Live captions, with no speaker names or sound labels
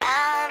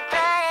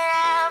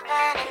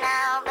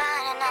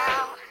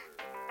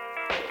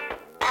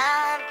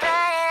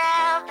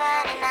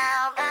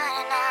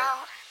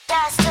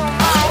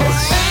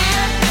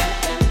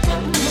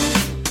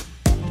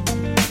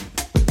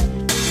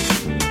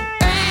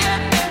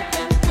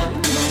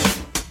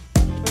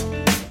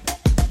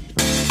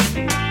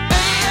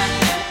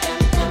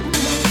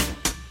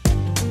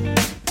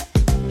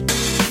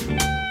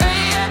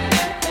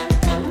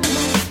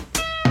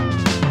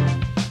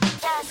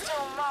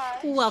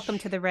welcome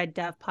to the Red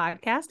Dove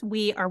podcast.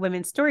 We are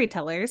women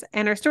storytellers,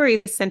 and our stories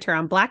center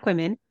on Black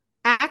women,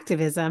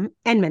 activism,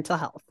 and mental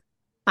health.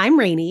 I'm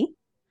Rainey.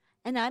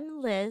 And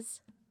I'm Liz.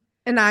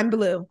 And I'm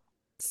Blue.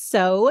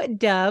 So,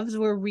 Doves,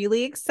 we're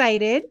really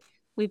excited.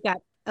 We've got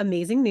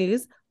amazing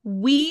news.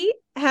 We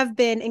have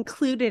been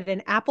included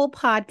in Apple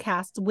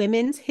Podcasts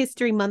Women's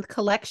History Month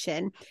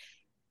collection.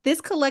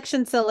 This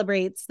collection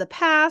celebrates the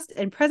past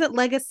and present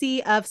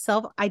legacy of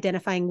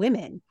self-identifying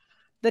women.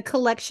 The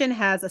collection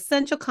has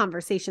essential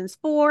conversations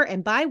for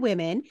and by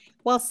women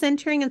while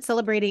centering and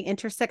celebrating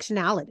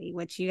intersectionality,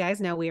 which you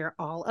guys know we are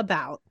all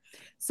about.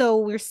 So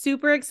we're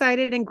super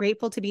excited and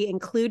grateful to be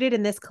included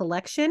in this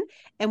collection,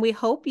 and we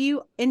hope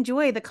you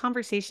enjoy the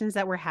conversations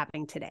that we're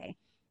having today.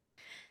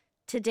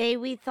 Today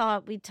we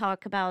thought we'd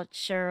talk about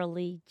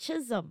Shirley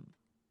Chisholm.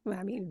 Well,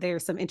 I mean,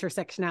 there's some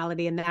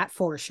intersectionality in that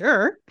for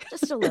sure.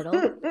 Just a little.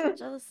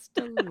 Just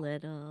a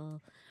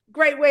little.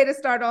 Great way to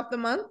start off the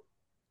month.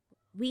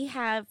 We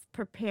have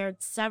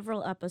prepared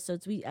several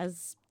episodes.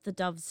 As the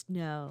Doves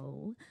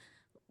know,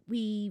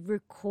 we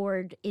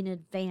record in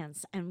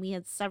advance, and we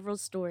had several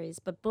stories,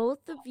 but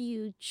both of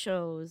you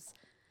chose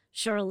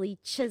Shirley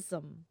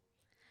Chisholm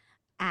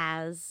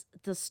as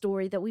the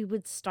story that we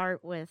would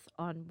start with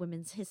on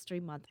Women's History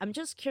Month. I'm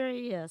just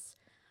curious,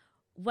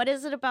 what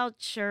is it about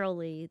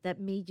Shirley that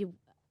made you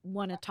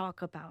want to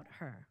talk about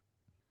her?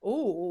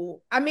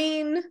 Oh, I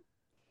mean,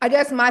 I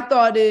guess my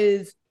thought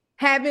is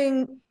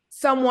having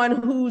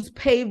someone who's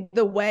paved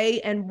the way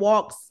and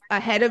walks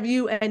ahead of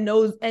you and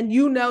knows, and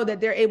you know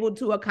that they're able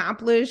to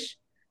accomplish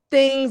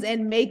things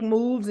and make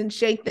moves and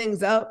shake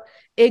things up.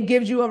 It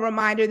gives you a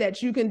reminder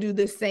that you can do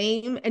the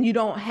same and you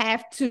don't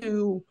have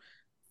to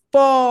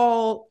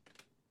fall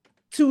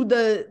to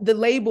the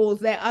labels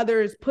that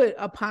others put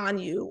upon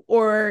you,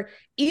 or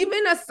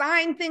even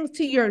assign things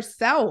to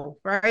yourself,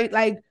 right?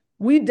 Like,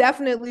 we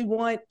definitely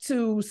want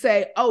to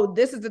say, oh,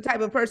 this is the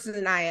type of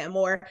person I am,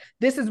 or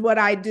this is what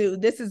I do,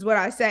 this is what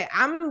I say.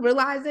 I'm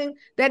realizing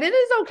that it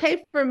is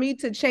okay for me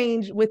to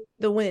change with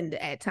the wind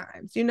at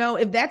times. You know,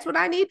 if that's what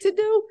I need to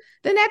do,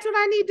 then that's what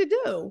I need to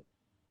do.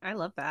 I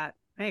love that.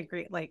 I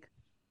agree. Like,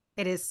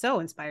 it is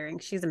so inspiring.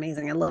 She's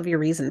amazing. I love your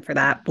reason for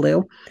that,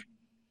 Blue.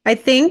 I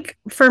think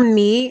for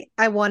me,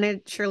 I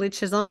wanted Shirley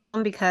Chisholm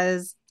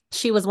because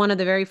she was one of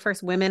the very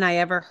first women I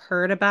ever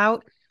heard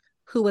about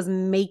who was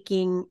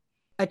making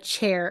a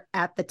chair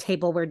at the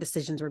table where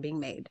decisions were being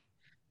made.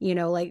 You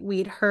know, like,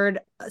 we'd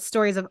heard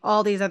stories of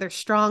all these other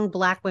strong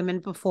Black women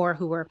before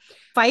who were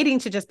fighting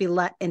to just be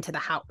let into the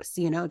house,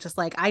 you know, just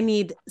like, I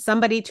need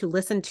somebody to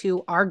listen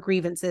to our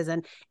grievances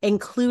and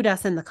include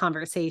us in the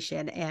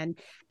conversation. And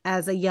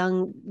as a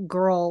young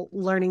girl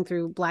learning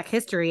through Black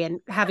history and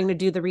having to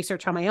do the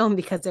research on my own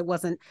because it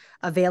wasn't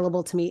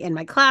available to me in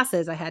my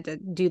classes, I had to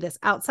do this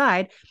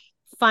outside,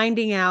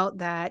 finding out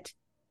that,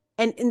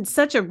 and in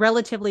such a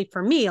relatively,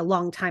 for me, a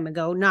long time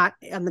ago, not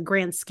on the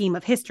grand scheme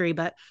of history,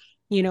 but,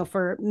 you know,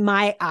 for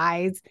my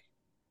eyes,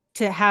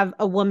 to have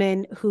a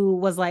woman who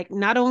was like,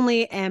 not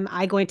only am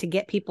I going to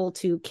get people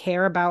to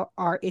care about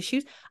our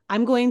issues,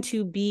 I'm going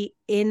to be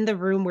in the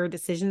room where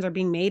decisions are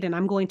being made, and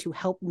I'm going to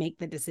help make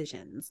the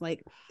decisions.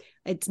 Like,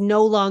 it's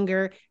no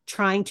longer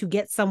trying to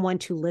get someone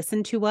to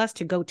listen to us,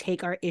 to go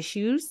take our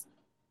issues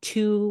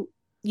to,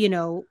 you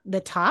know,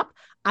 the top.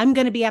 I'm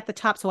going to be at the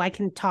top so I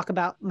can talk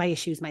about my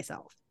issues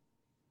myself.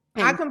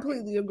 And, I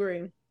completely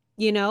agree.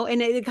 You know,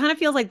 and it kind of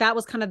feels like that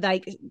was kind of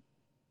like,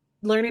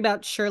 learning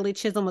about Shirley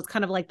Chisholm was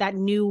kind of like that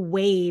new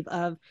wave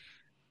of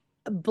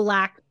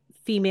Black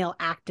female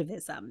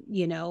activism,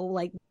 you know,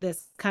 like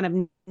this kind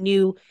of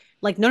new,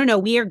 like, no,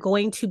 we are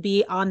going to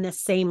be on the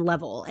same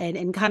level,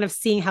 and kind of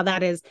seeing how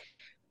that is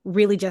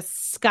really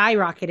just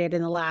skyrocketed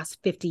in the last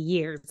 50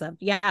 years of,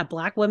 yeah,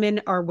 Black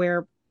women are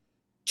where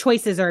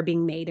choices are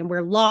being made and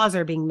where laws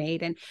are being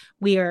made, and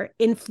we are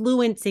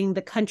influencing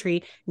the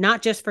country,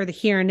 not just for the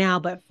here and now,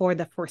 but for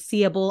the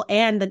foreseeable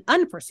and the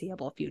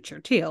unforeseeable future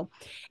too.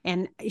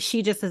 And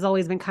she just has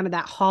always been kind of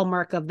that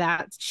hallmark of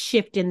that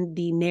shift in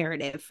the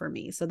narrative for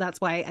me. So that's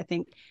why I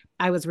think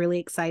I was really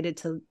excited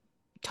to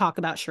talk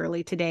about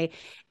Shirley today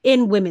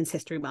in Women's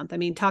History Month. I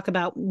mean, talk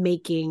about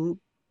making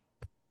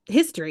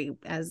history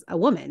as a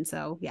woman.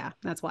 So yeah,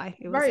 that's why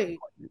it was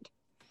important.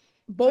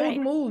 Bold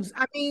moves.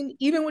 I mean,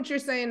 even what you're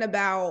saying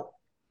about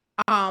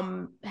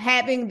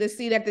having the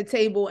seat at the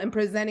table and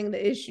presenting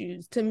the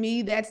issues, to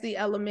me, that's the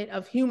element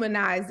of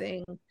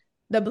humanizing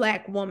the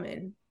Black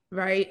woman,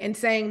 right? And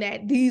saying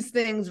that these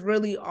things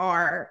really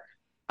are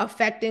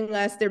affecting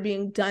us, they're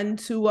being done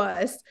to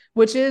us,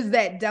 which is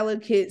that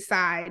delicate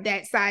side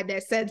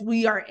that says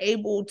we are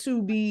able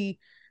to be,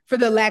 for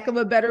the lack of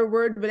a better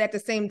word, but at the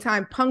same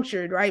time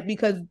punctured, right?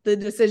 Because the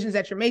decisions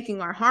that you're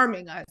making are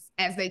harming us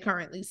as they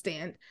currently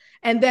stand.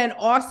 And then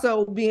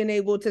also being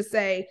able to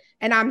say,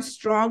 and I'm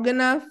strong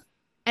enough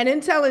and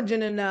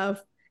intelligent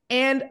enough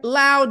and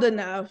loud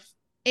enough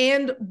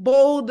and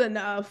bold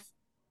enough,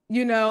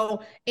 you know,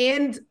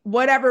 and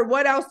whatever,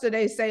 what else do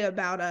they say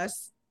about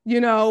us,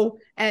 you know,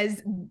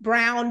 as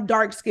brown,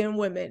 dark-skinned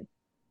women?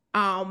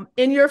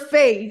 In your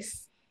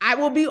face, I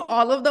will be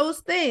all of those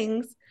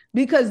things,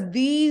 because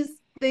these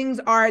things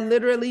are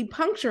literally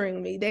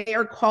puncturing me. They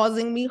are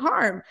causing me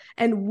harm.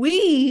 And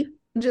we,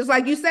 just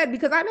like you said,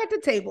 because I'm at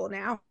the table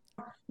now,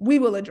 we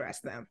will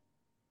address them.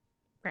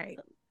 Right.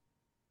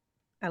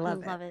 I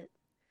love it.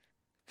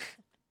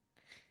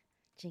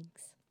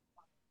 Jinx.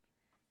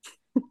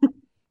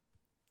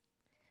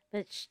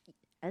 But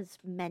as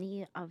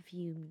many of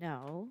you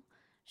know,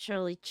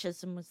 Shirley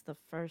Chisholm was the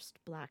first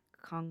Black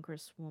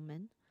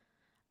congresswoman.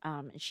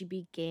 She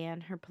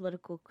began her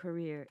political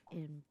career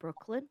in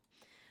Brooklyn,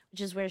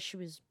 which is where she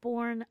was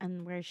born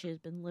and where she has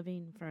been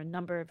living for a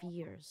number of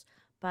years.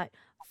 But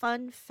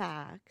fun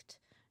fact,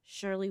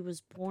 Shirley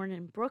was born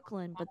in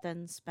Brooklyn, but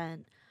then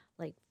spent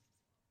like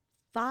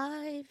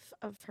 5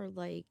 of her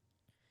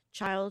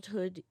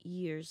childhood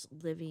years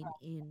living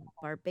in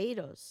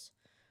Barbados,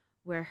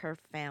 where her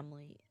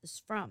family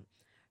is from.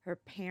 Her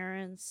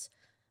parents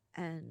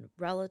and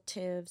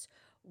relatives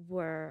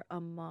were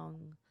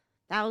among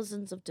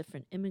thousands of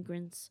different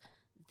immigrants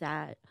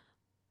that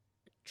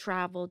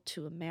traveled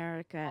to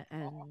America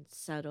and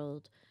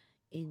settled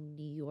in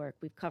New York.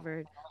 We've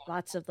covered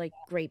lots of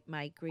great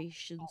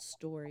migration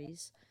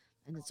stories,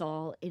 and it's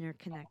all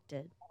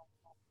interconnected.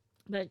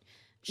 But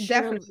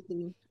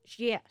definitely,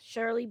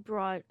 Shirley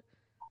brought.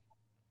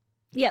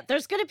 Yeah,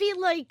 there's gonna be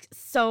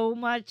so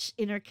much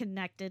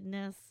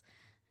interconnectedness.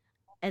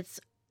 It's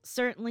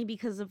certainly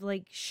because of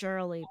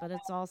Shirley, but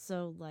it's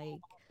also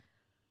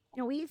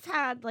we've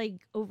had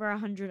over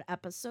 100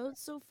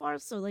 episodes so far,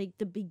 so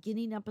the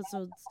beginning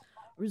episodes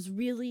was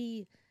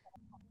really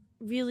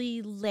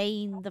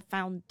laying the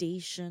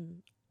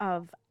foundation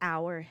of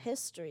our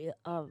history,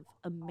 of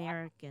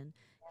American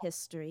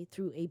history,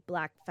 through a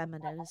Black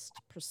feminist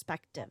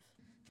perspective.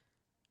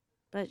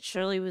 But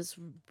Shirley was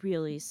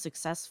really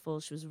successful.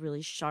 She was a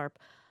really sharp,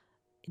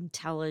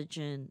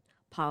 intelligent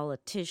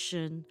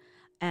politician,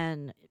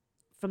 and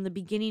from the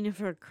beginning of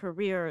her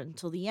career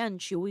until the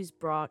end, she always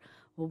brought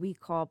what we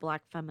call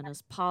Black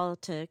feminist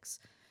politics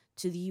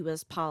to the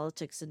U.S.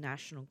 politics and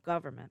national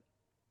government.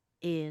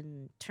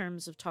 In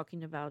terms of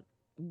talking about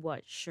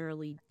what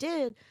Shirley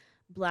did,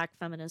 Black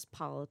feminist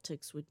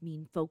politics would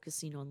mean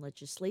focusing on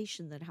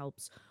legislation that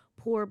helps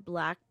poor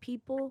Black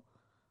people,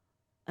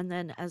 and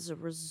then as a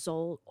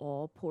result,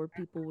 all poor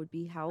people would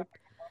be helped.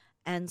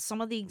 And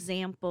some of the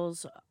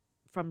examples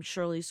from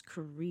Shirley's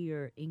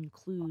career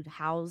include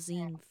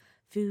housing,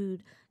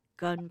 food,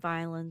 gun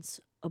violence,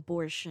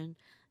 abortion,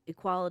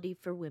 equality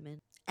for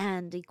women,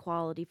 and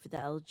equality for the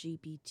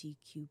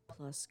LGBTQ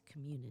plus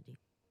community.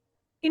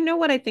 You know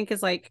what I think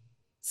is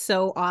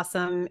so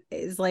awesome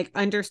is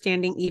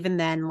understanding even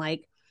then,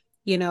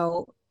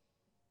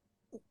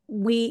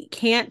 we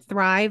can't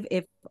thrive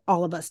if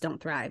all of us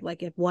don't thrive.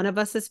 If one of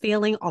us is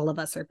failing, all of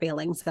us are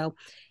failing. So,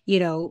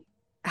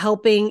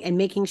 helping and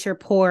making sure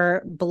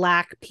poor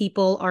Black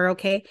people are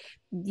okay,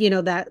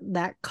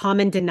 that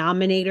common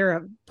denominator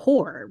of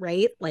poor,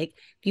 right? If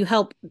you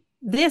help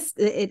this,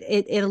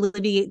 it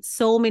alleviates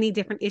so many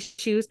different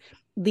issues,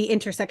 the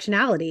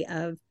intersectionality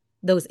of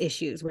those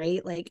issues,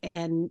 right?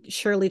 And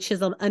Shirley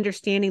Chisholm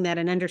understanding that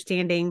and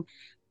understanding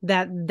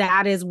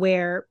that is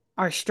where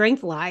our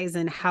strength lies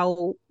and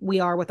how we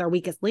are with our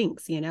weakest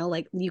links.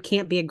 You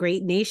can't be a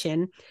great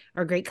nation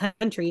or great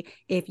country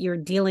if you're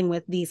dealing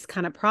with these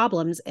kind of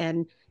problems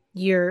and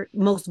your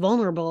most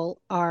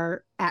vulnerable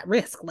are at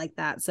risk like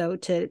that. So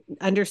to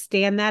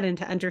understand that and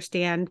to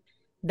understand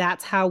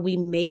that's how we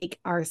make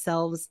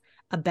ourselves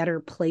a better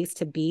place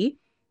to be,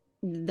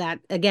 that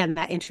again,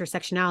 that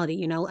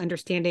intersectionality,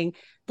 understanding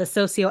the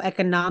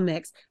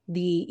socioeconomics,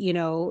 the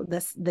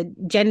the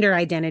gender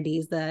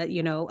identities,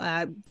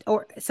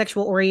 or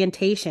sexual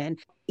orientation,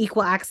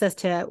 equal access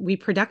to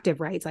reproductive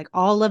rights,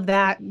 all of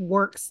that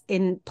works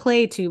in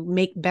play to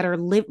make better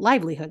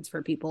livelihoods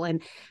for people.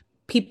 And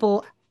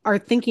people are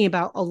thinking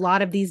about a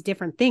lot of these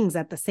different things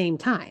at the same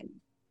time.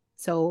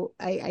 So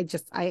I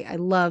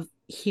love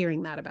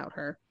hearing that about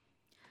her.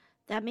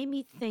 That made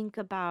me think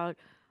about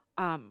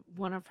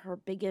one of her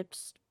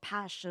biggest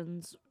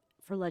passions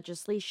for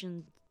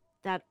legislation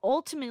that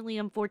ultimately,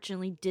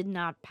 unfortunately, did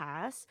not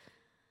pass.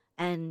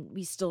 And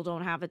we still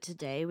don't have it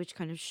today, which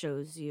kind of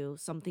shows you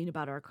something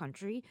about our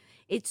country.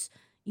 It's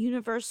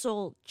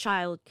universal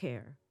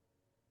childcare.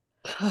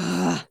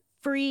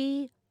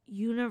 Free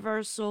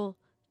universal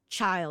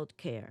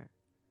childcare.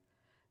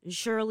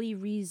 Shirley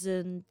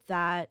reasoned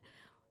that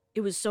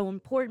it was so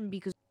important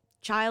because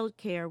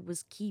childcare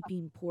was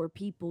keeping poor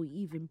people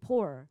even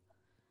poorer.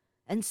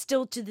 And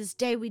still to this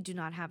day, we do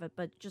not have it.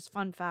 But just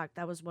fun fact,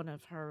 that was one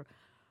of her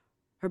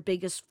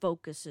biggest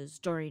focuses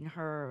during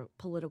her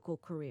political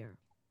career.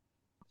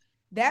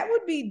 That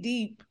would be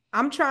deep.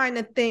 I'm trying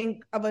to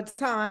think of a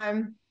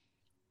time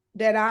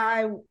that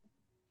I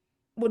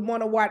would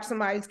want to watch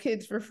somebody's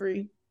kids for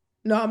free.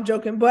 No, I'm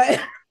joking, but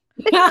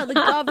no, the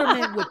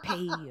government would pay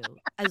you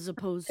as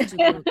opposed to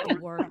the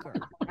worker.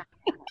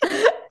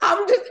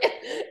 I'm just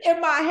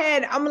in my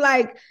head, I'm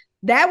like,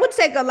 that would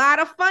take a lot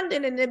of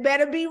funding and it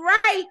better be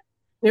right.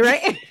 You're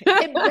right.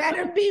 It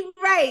better be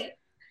right.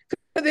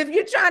 Because if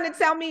you're trying to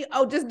tell me,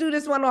 oh, just do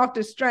this one off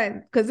the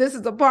strength, because this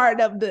is a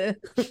part of the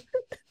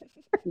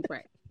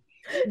right.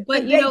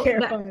 But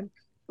daycare fund.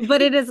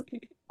 but it has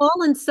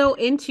fallen so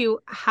into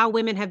how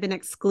women have been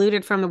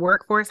excluded from the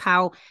workforce,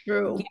 how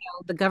True.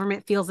 the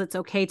government feels it's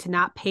okay to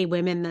not pay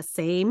women the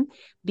same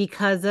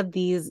because of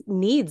these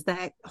needs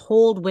that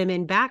hold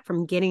women back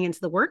from getting into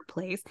the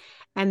workplace,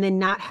 and then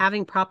not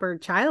having proper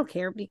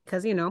childcare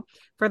because,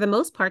 for the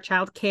most part,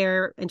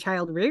 childcare and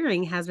child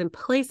rearing has been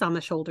placed on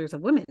the shoulders of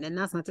women. And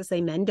that's not to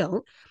say men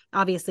don't.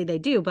 Obviously they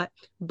do, but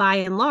by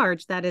and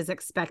large, that is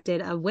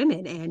expected of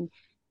women. And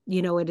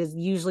it is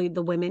usually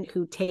the women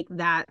who take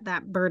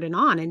that burden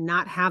on, and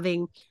not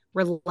having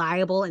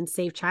reliable and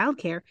safe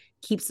childcare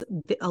keeps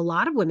a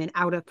lot of women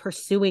out of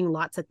pursuing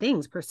lots of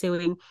things,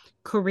 pursuing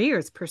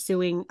careers,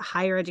 pursuing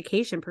higher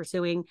education,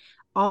 pursuing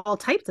all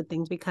types of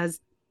things,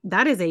 because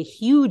that is a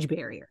huge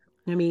barrier.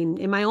 I mean,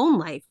 in my own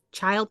life,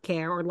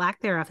 childcare or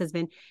lack thereof has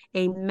been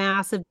a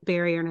massive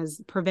barrier and has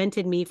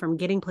prevented me from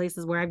getting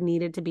places where I've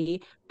needed to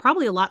be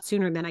probably a lot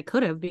sooner than I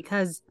could have,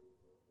 because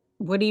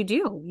what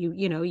do?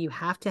 You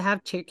have to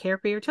have care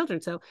for your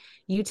children. So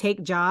you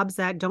take jobs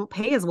that don't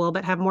pay as well,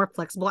 but have more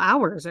flexible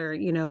hours, or,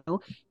 you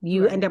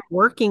Right. end up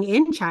working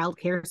in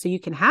childcare so you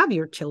can have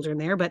your children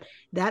there, but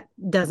that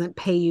doesn't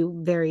pay you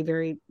very,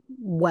 very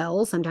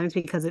well sometimes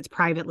because it's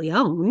privately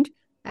owned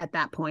at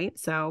that point.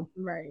 So,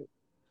 Right.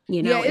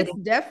 Yeah, it's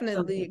it,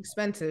 definitely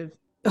expensive.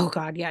 oh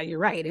God, yeah, you're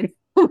right.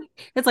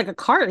 It's like a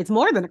car. It's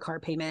more than a car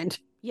payment.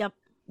 Yep.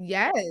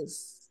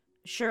 Yes.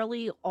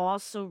 Shirley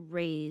also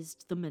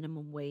raised the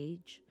minimum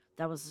wage.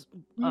 That was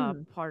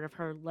part of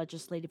her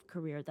legislative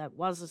career that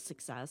was a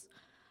success.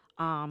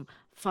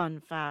 Fun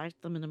fact,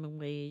 the minimum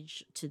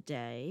wage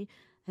today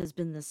has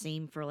been the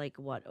same for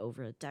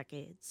over a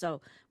decade. So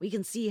we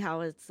can see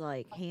how it's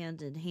like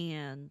hand in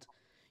hand.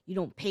 You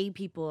don't pay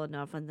people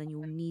enough, and then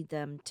you need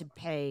them to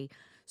pay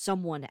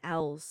someone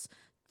else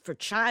for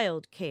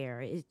child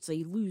care. It's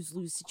a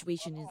lose-lose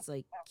situation. It's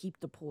like keep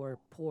the poor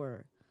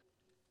poor.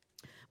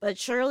 But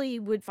Shirley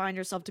would find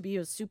herself to be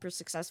a super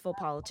successful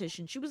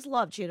politician. She was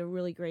loved. She had a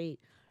really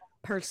great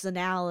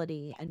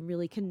personality and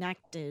really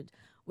connected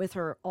with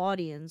her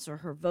audience or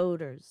her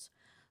voters.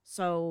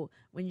 So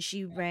when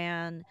she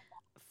ran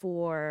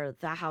for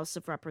the House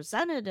of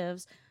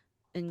Representatives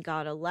and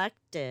got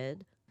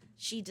elected,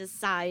 she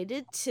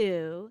decided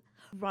to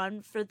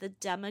run for the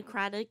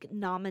Democratic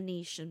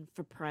nomination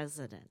for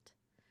president,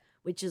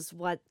 which is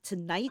what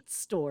tonight's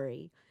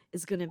story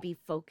is going to be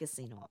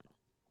focusing on.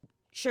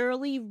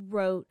 Shirley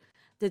wrote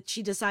that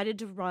she decided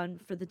to run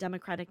for the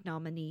Democratic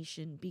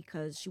nomination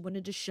because she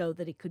wanted to show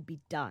that it could be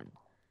done.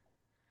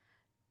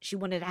 She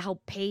wanted to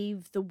help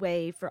pave the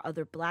way for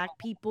other Black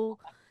people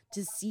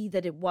to see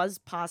that it was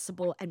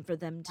possible and for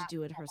them to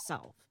do it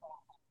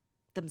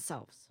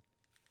themselves.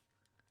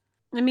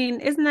 I mean,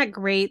 isn't that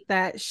great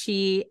that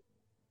she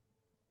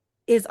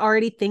is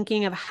already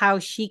thinking of how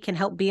she can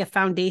help be a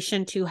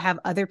foundation to have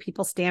other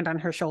people stand on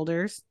her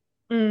shoulders?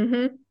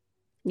 Mm-hmm.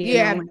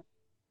 Yeah.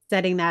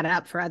 Setting that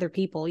up for other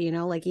people,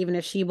 like even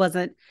if she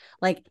wasn't,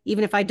 like,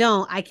 even if I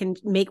don't, I can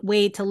make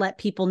way to let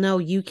people know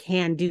you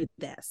can do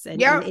this.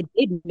 And it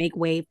did make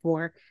way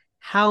for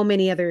how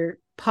many other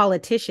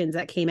politicians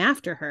that came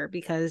after her,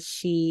 because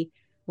she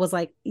was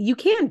like, you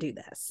can do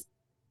this.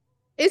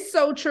 It's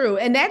so true.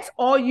 And that's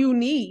all you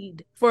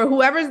need for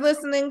whoever's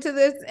listening to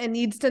this and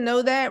needs to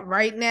know that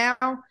right now.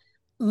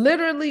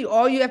 Literally,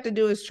 all you have to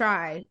do is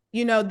try.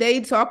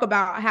 They talk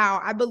about how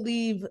I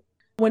believe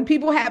when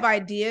people have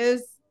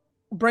ideas,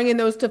 bringing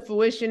those to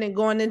fruition and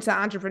going into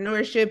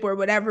entrepreneurship or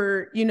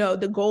whatever,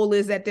 the goal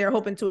is that they're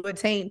hoping to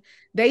attain,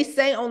 they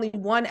say only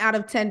 1 out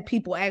of 10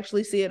 people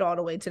actually see it all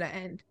the way to the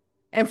end.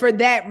 And for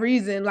that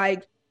reason,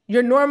 like,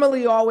 you're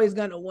normally always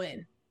going to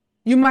win.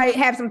 You might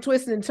have some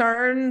twists and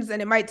turns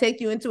and it might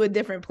take you into a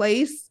different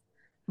place,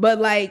 but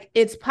like,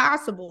 it's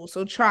possible.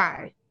 So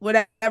try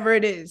whatever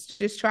it is,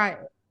 just try it.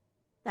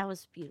 That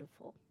was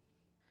beautiful.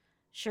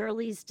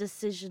 Shirley's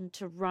decision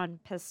to run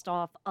pissed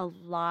off a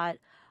lot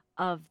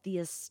of the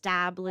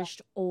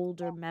established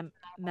older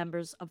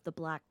members of the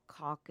Black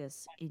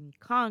caucus in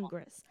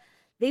Congress.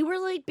 They were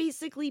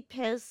basically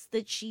pissed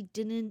that she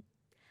didn't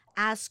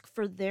ask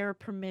for their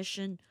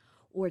permission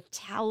or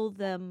tell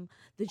them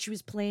that she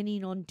was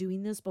planning on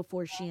doing this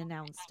before she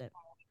announced it.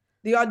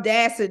 The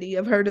audacity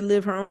of her to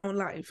live her own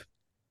life.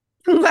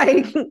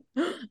 Like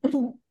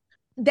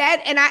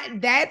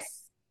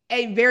that's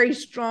a very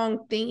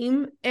strong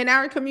theme in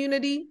our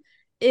community,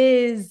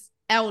 is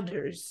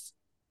elders.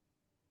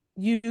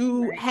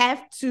 You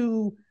have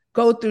to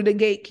go through the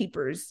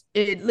gatekeepers.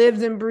 It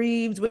lives and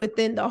breathes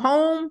within the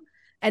home,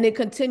 and it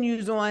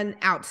continues on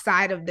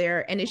outside of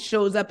there, and it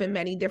shows up in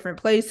many different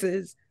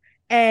places.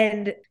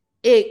 And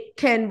it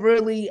can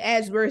really,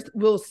 as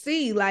we'll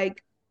see,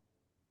 like,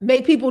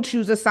 make people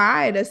choose a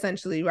side,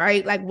 essentially,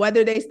 right? Like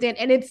whether they stand,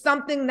 and it's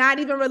something not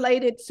even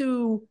related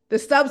to the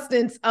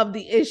substance of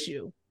the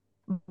issue,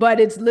 but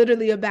it's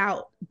literally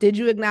about, did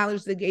you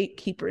acknowledge the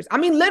gatekeepers? I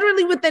mean,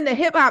 literally within the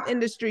hip hop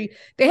industry,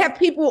 they have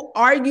people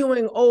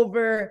arguing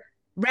over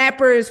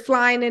rappers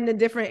flying into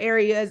different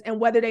areas and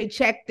whether they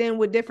checked in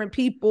with different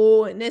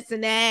people and this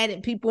and that,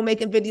 and people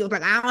making videos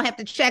like, I don't have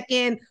to check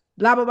in,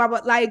 blah, blah, blah,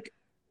 blah. Like,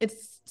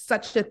 it's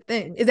such a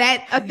thing. Is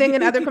that a thing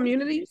in other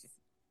communities?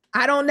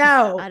 I don't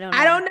know. I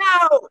don't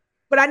know.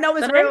 But I know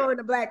it's real in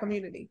the Black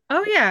community.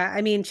 Oh, yeah.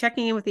 I mean,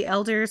 checking in with the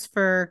elders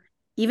for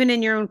even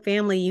in your own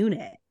family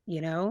unit,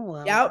 you know?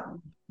 Well, yep.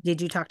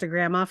 Did you talk to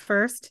grandma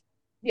first?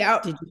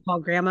 Yep. Did you call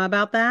grandma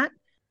about that?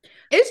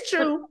 It's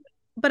true.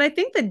 But I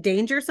think the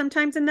danger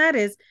sometimes in that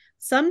is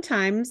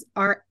sometimes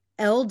our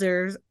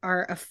elders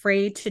are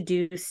afraid to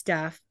do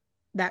stuff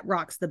that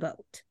rocks the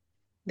boat.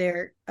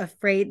 They're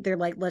afraid. They're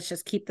like, let's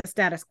just keep the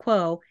status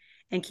quo.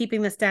 And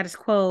keeping the status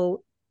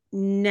quo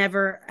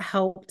never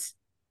helped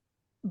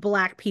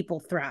Black people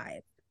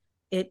thrive.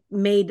 It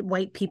made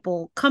white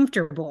people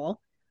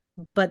comfortable,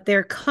 but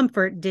their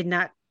comfort did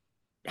not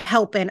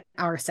help in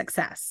our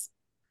success.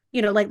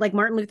 You know, like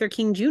Martin Luther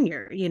King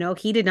Jr., you know,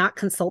 he did not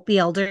consult the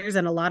elders,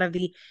 and a lot of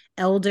the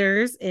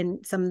elders in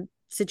some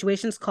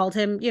situations called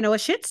him, you know, a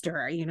shit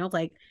stirrer, you know,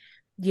 like,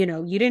 you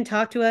know, you didn't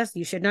talk to us,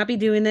 you should not be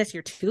doing this,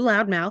 you're too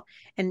loudmouth.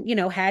 And, you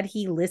know, had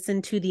he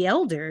listened to the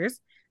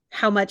elders,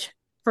 how much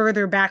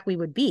further back we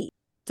would be.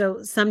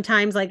 So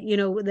sometimes, like, you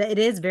know, it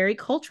is very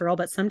cultural,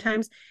 but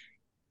sometimes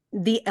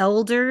the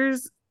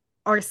elders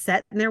are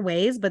set in their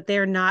ways, but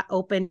they're not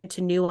open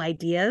to new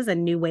ideas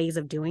and new ways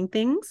of doing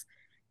things.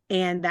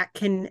 And that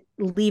can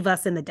leave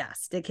us in the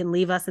dust. It can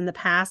leave us in the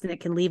past, and it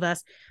can leave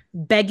us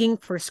begging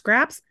for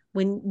scraps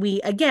when we,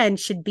 again,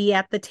 should be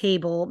at the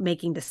table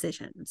making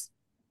decisions.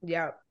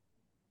 Yeah.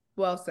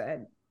 Well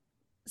said.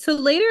 So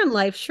later in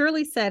life,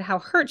 Shirley said how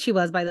hurt she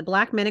was by the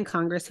Black men in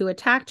Congress who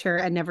attacked her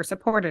and never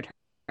supported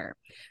her.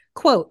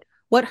 Quote,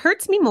 "What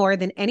hurts me more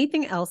than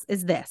anything else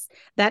is this,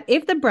 that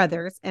if the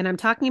brothers," and I'm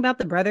talking about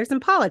the brothers in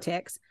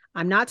politics,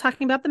 I'm not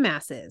talking about the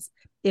masses,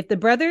 "if the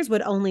brothers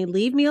would only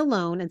leave me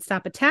alone and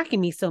stop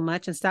attacking me so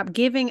much and stop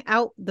giving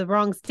out the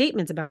wrong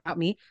statements about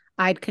me,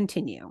 I'd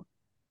continue."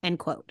 End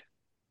quote.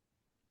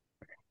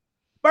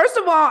 First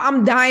of all,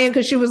 I'm dying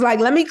because she was like,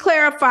 let me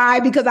clarify,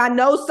 because I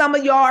know some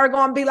of y'all are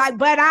going to be like,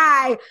 but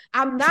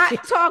I'm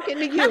not talking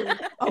to you.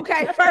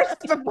 Okay.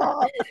 First of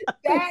all,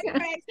 that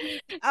makes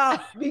me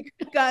up,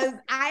 because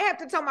I have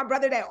to tell my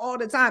brother that all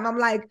the time. I'm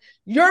like,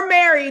 you're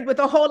married with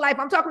a whole life.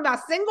 I'm talking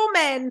about single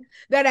men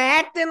that are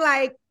acting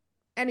like,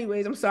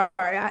 anyways, I'm sorry.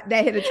 That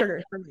hit a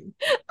trigger for me.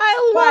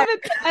 I love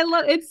it. I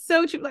love it. It's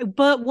so true. Like,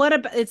 but what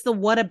about, it's the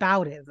what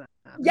aboutism.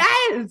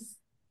 Yes.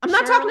 I'm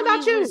not talking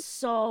about you. Was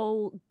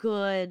so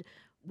good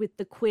with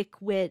the quick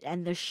wit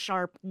and the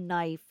sharp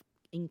knife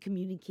in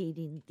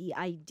communicating the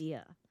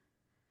idea.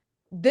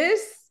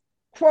 This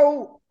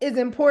quote is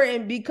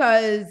important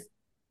because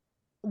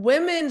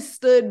women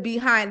stood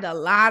behind a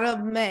lot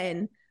of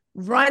men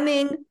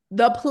running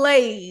the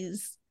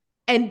plays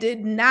and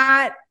did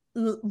not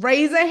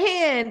raise a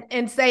hand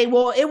and say,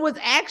 well, it was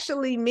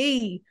actually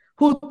me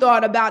who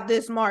thought about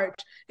this march.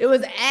 It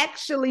was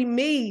actually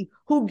me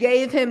who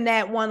gave him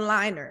that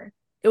one-liner.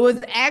 It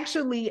was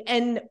actually,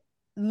 and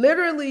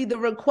literally the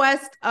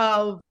request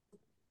of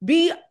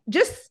you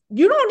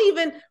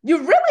really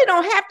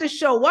don't have to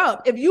show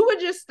up. If you would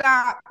just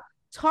stop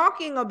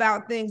talking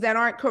about things that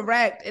aren't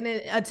correct in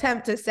an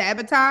attempt to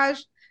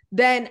sabotage,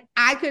 then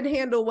I could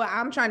handle what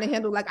I'm trying to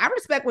handle. Like, I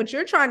respect what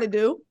you're trying to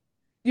do,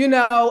 you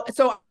know,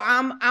 so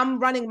I'm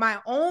running my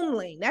own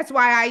lane. That's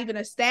why I even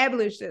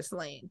established this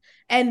lane.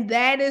 And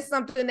that is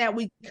something that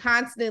we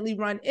constantly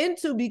run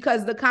into,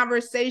 because the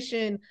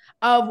conversation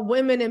of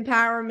women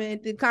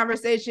empowerment, the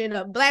conversation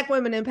of Black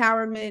women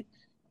empowerment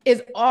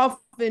is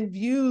often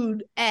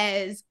viewed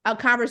as a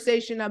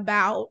conversation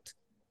about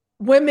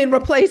women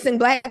replacing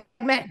Black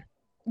men,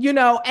 you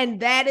know,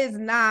 and that is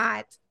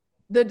not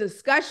the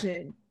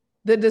discussion.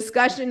 The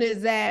discussion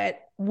is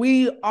that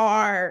we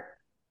are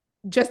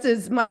just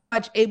as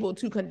much able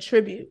to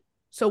contribute.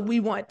 So we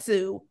want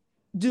to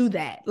do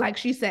that. Like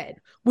she said,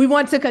 we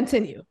want to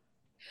continue.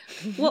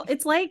 Well,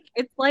 it's like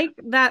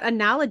that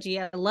analogy.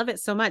 I love it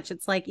so much.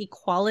 It's like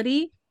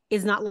equality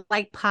is not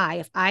like pie.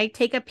 If I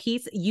take a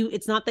piece,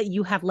 it's not that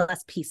you have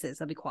less pieces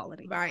of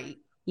equality. Right.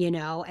 You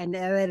know, and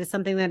that is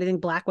something that I think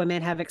Black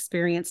women have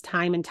experienced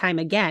time and time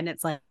again.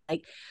 It's like,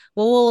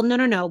 well,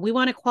 no. We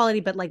want equality,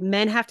 but like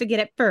men have to get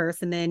it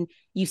first. And then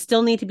you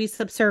still need to be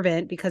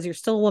subservient because you're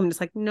still a woman. It's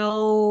like,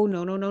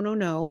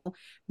 no.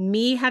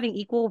 Me having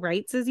equal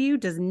rights as you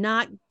does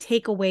not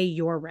take away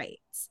your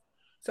rights.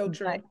 So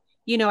true. But,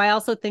 you know, I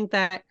also think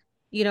that,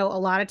 you know, a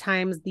lot of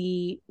times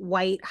the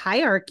white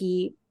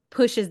hierarchy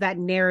pushes that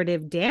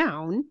narrative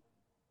down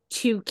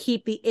to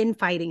keep the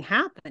infighting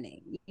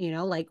happening, you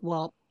know, like,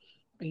 well,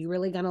 are you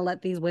really going to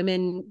let these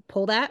women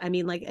pull that? I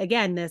mean, like,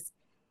 again, this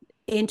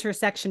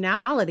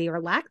intersectionality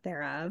or lack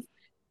thereof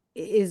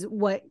is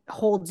what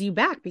holds you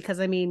back. Because,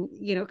 I mean,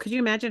 you know, could you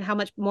imagine how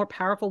much more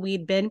powerful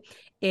we'd been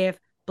if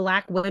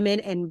Black women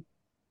and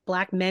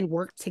Black men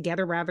worked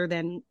together rather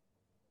than,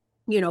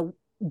 you know,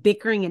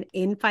 bickering and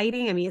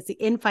infighting? I mean, it's the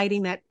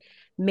infighting that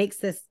makes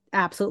this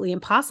absolutely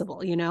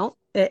impossible, you know?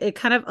 It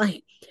kind of,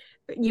 like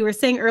you were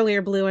saying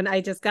earlier, Blue, and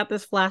I just got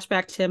this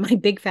flashback to my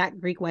Big Fat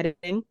Greek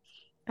Wedding.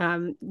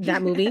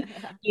 That movie.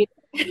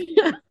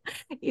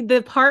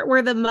 The part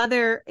where the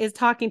mother is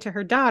talking to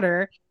her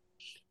daughter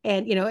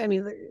And, I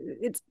mean,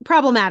 it's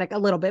problematic a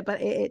little bit,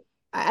 but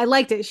I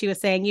liked it. She was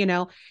saying,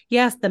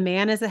 yes, the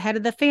man is the head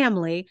of the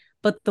family,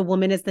 but the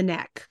woman is the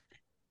neck.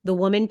 The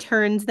woman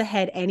turns the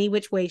head any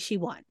which way she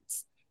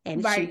wants.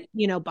 And Right.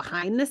 she,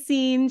 behind the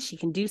scenes, she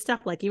can do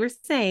stuff like you were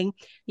saying,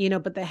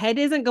 but the head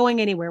isn't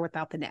going anywhere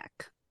without the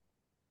neck.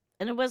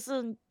 And it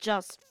wasn't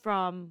just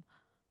from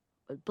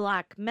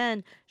Black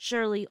men.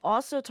 Shirley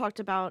also talked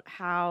about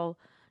how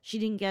she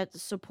didn't get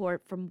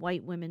support from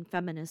white women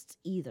feminists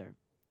either.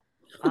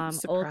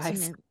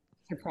 Surprise.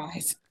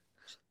 Surprise.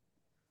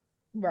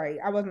 Right.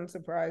 I wasn't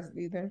surprised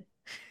either.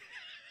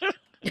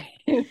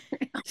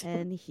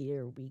 And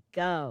here we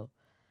go.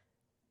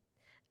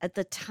 At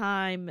the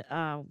time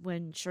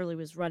when Shirley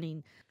was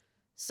running,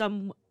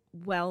 some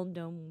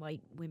well-known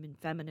white women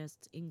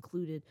feminists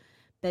included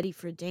Betty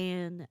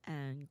Friedan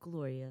and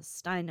Gloria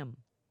Steinem.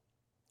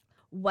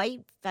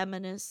 White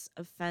feminists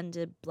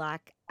offended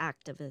Black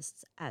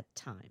activists at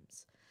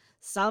times.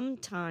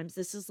 Sometimes,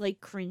 this is like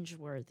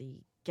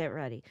cringeworthy, get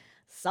ready.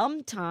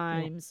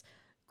 Sometimes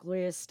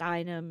Gloria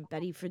Steinem,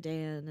 Betty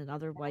Friedan, and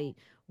other white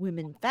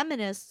women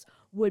feminists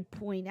would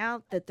point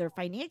out that their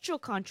financial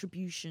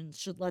contributions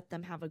should let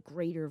them have a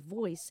greater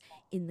voice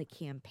in the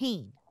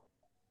campaign.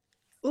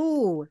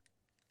 Ooh.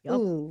 Yep.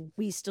 Ooh.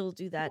 We still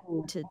do that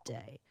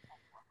today.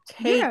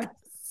 Take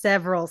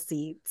several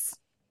seats.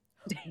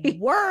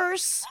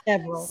 Worse,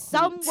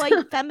 some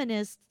white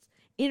feminists'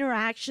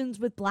 interactions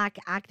with Black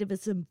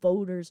activists and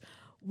voters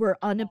were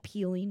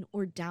unappealing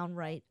or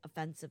downright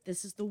offensive.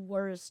 This is the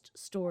worst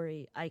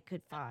story I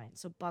could find,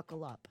 so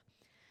buckle up.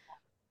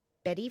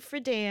 Betty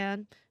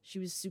Friedan, she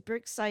was super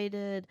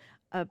excited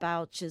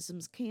about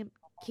Chisholm's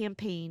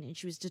campaign, and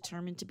she was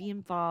determined to be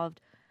involved.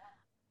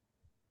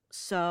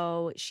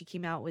 So she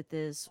came out with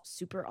this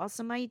super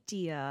awesome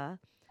idea.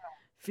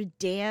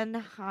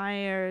 Friedan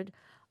hired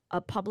a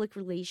public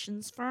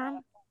relations firm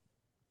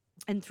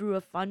and threw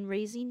a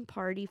fundraising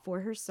party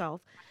for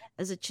herself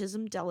as a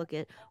Chisholm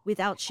delegate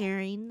without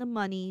sharing the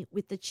money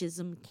with the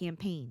Chisholm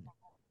campaign.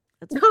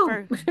 That's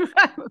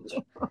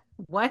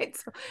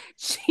What?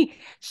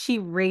 She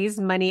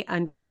raised money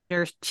under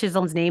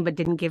Chisholm's name but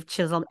didn't give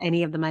Chisholm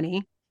any of the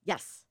money?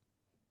 Yes.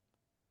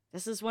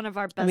 This is one of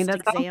our best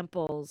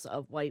examples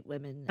of white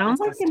women at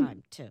this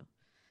time too.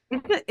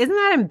 Isn't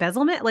that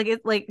embezzlement?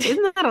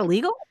 Isn't that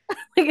illegal?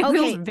 It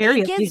feels very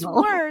illegal. It gets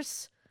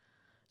worse.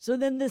 So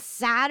then the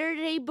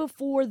Saturday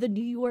before the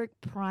New York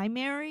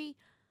primary,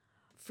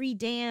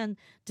 Friedan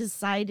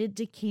decided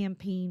to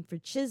campaign for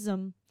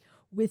Chisholm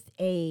with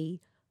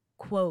a,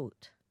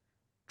 quote,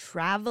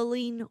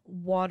 traveling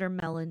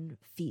watermelon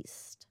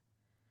feast.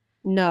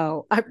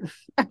 No.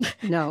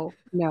 No.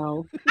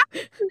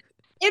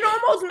 It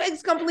almost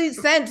makes complete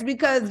sense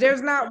because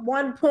there's not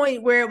one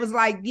point where it was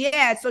like,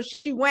 yeah, so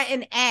she went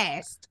and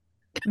asked,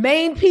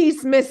 main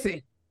piece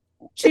missing.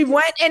 She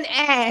went and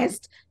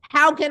asked,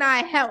 how can I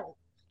help?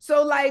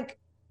 So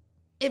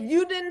if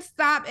you didn't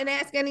stop and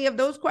ask any of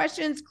those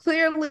questions,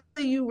 clearly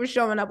you were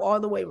showing up all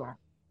the way wrong.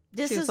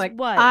 This is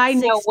what I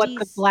know what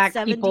the Black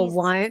 70s people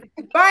want.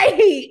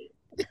 Right.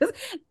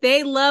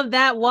 They love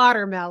that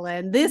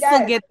watermelon. This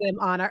will get them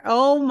on our.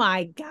 Oh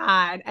my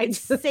God.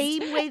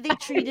 Same way they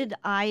treated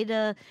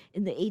Ida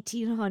in the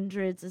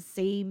 1800s. The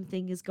same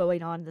thing is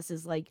going on. This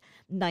is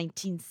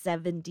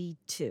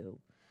 1972.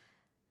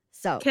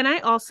 So can I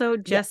also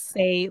just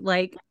say,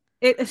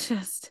 it's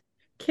just,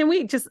 can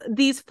we just,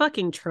 these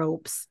fucking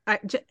tropes.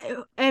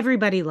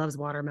 Everybody loves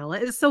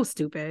watermelon. It's so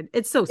stupid.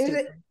 It's so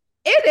stupid.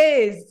 It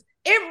is.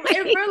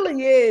 It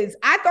really is.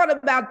 I thought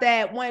about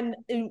that when,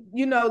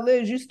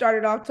 Liz, you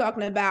started off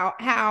talking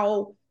about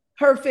how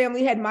her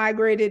family had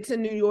migrated to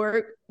New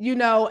York,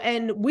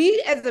 and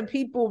we as a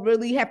people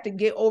really have to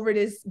get over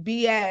this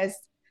BS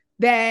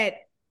that,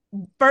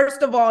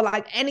 first of all,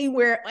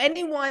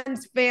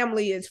 anyone's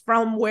family is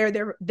from where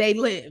they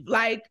live.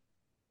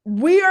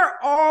 We are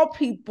all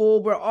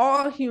people. We're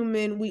all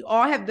human. We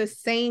all have the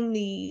same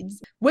needs.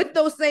 With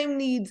those same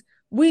needs,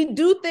 we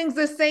do things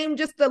the same,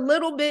 just a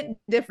little bit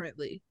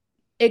differently.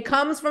 It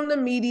comes from the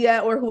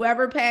media or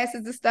whoever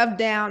passes the stuff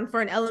down for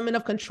an element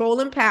of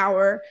control and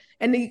power.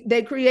 And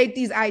they create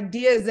these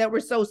ideas that we're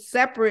so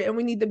separate and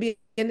we need to be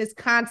in this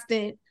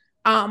constant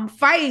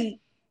fight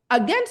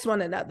against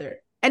one another.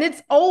 And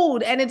it's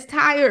old and it's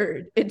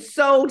tired. It's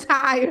so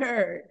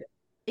tired.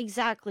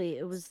 Exactly.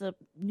 It was the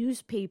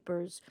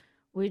newspapers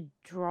would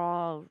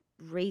draw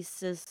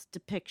racist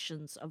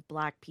depictions of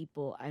Black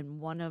people.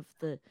 And one of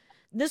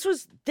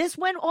this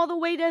went all the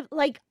way to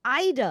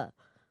Ida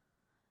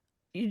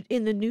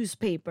in the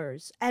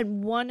newspapers,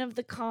 and one of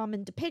the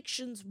common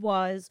depictions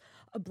was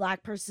a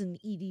Black person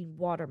eating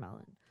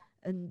watermelon.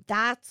 And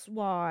that's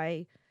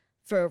why,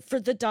 for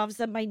the doves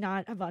that might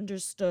not have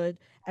understood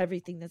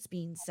everything that's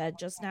being said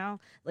just now,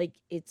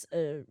 it's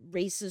a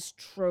racist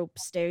trope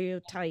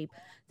stereotype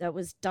that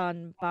was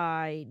done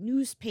by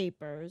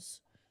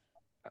newspapers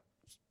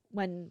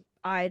when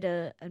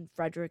Ida and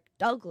Frederick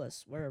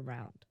Douglass were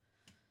around.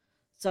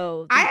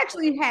 So I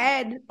actually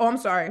had I'm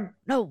sorry.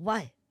 No,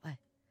 why?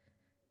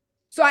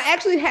 So I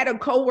actually had a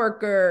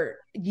coworker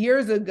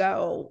years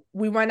ago.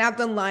 We went out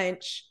to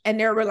lunch and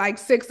there were like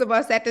 6 of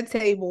us at the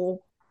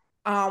table.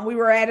 We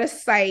were at a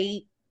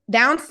site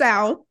down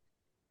south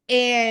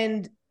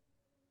and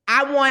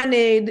I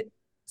wanted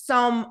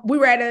we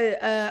were at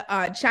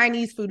a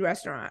Chinese food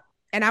restaurant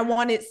and I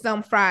wanted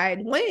some fried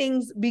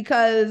wings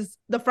because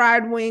the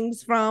fried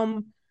wings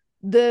from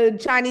the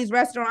Chinese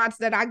restaurants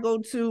that I go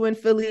to in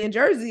Philly and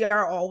Jersey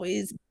are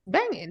always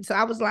banging. So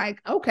I was like,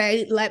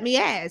 okay, let me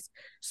ask.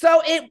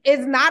 So it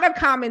is not a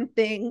common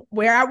thing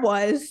where I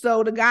was.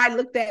 So the guy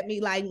looked at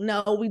me like,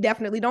 no, we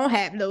definitely don't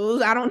have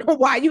those. I don't know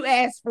why you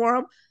asked for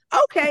them.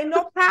 Okay,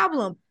 no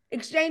problem.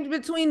 Exchange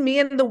between me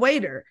and the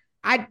waiter.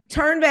 I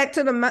turned back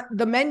to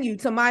the menu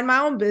to mind my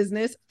own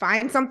business,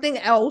 find something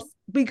else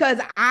because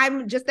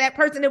I'm just that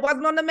person. It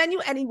wasn't on the menu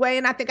anyway,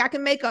 and I think I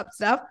can make up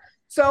stuff.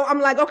 So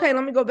I'm like, okay,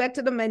 let me go back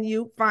to the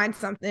menu, find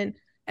something.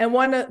 And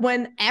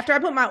when after I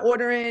put my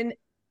order in,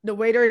 the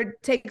waiter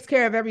takes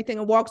care of everything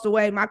and walks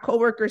away. My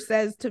coworker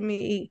says to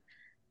me,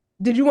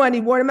 "Did you want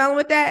any watermelon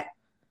with that?"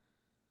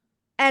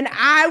 And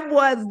I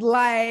was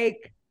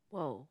like,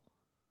 whoa.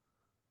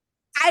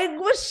 I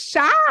was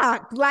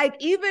shocked. Like,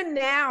 even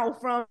now,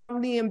 from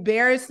the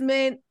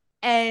embarrassment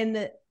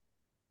and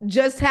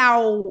just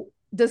how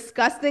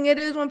disgusting it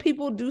is when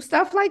people do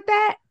stuff like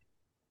that.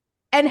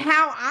 And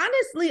how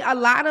honestly, a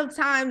lot of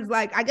times,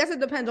 like, I guess it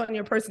depends on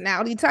your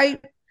personality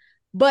type,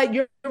 but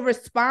your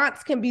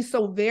response can be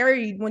so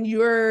varied when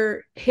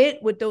you're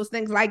hit with those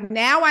things. Like,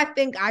 now I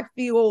think I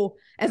feel,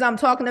 as I'm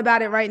talking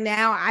about it right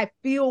now, I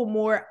feel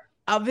more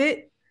of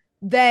it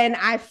than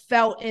I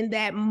felt in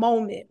that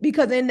moment.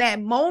 Because in that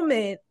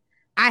moment,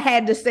 I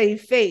had to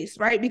save face,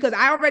 right? Because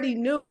I already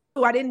knew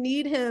I didn't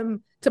need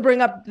him to bring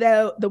up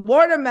the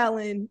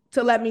watermelon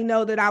to let me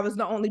know that I was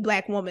the only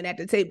Black woman at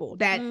the table.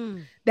 That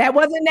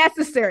wasn't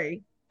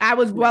necessary. I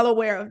was well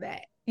aware of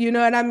that. You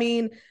know what I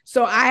mean?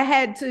 So I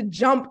had to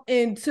jump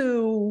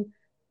into,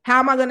 how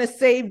am I going to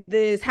save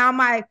this?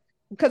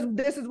 Because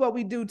this is what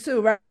we do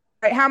too, right?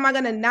 How am I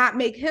going to not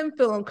make him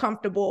feel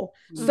uncomfortable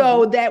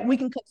so that we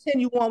can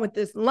continue on with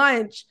this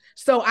lunch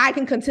so I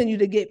can continue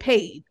to get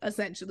paid,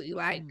 essentially?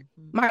 Like,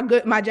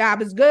 my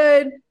job is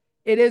good.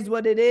 It is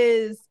what it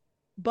is.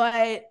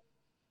 But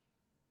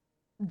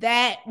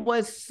that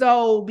was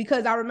so,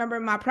 because I remember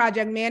my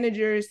project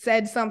manager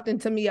said something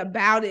to me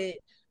about it.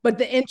 But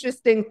the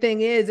interesting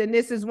thing is, and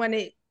this is when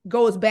it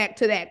goes back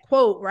to that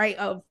quote, right,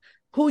 of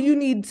who you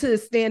need to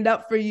stand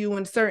up for you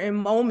in certain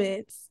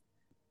moments.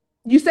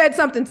 You said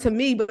something to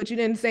me, but you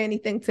didn't say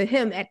anything to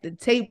him at the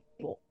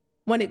table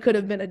when it could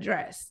have been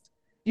addressed,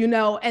 you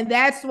know? And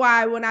that's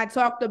why when I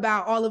talked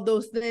about all of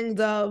those things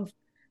of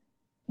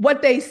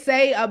what they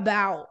say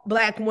about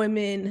Black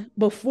women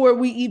before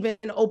we even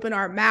open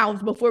our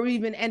mouths, before we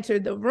even enter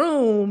the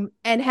room,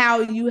 and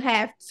how you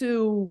have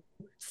to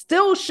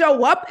still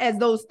show up as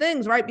those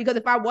things, right? Because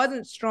if I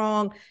wasn't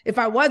strong, if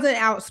I wasn't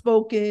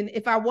outspoken,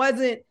 if I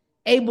wasn't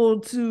able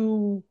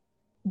to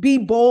be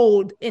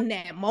bold in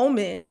that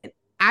moment,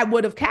 I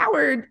would have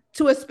cowered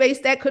to a space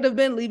that could have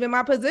been leaving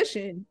my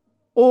position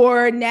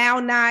or now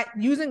not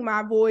using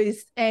my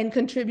voice and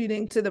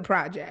contributing to the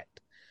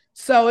project.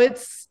 So it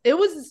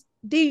was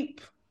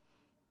deep.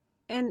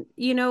 And,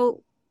 you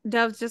know,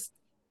 Dove,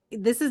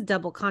 this is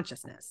double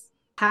consciousness.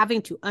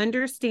 Having to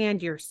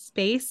understand your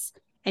space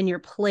and your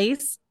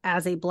place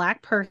as a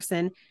Black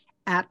person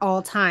at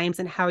all times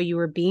and how you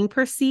are being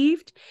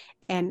perceived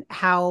and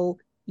how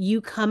you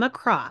come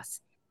across.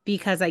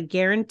 Because I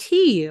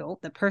guarantee you,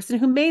 the person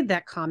who made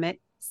that comment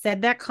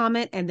said that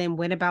comment and then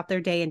went about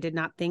their day and did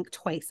not think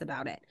twice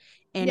about it.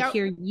 And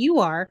here you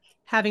are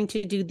having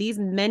to do these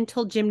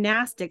mental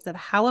gymnastics of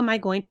how am I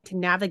going to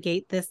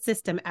navigate this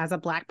system as a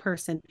Black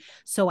person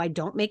so I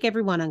don't make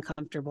everyone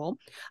uncomfortable.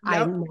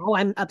 I know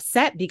I'm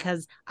upset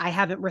because I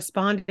haven't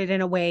responded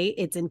in a way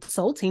it's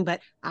insulting, but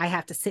I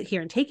have to sit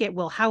here and take it.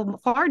 Well, how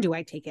far do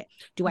I take it?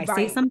 Do I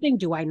say something?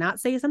 Do I not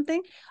say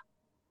something?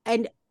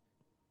 And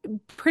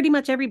pretty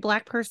much every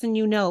Black person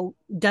you know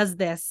does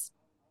this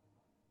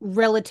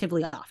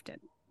relatively often.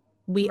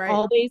 We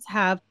always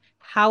have,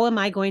 how am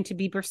I going to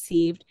be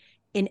perceived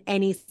in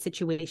any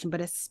situation,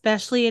 but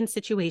especially in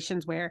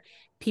situations where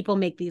people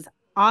make these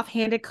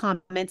offhanded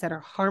comments that are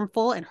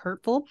harmful and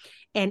hurtful,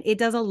 and it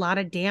does a lot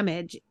of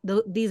damage.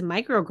 These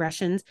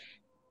microaggressions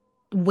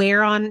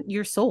wear on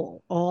your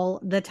soul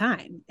all the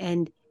time,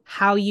 and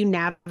how you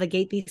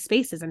navigate these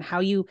spaces and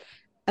how you,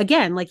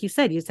 again, like you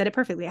said it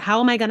perfectly.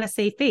 How am I going to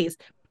save face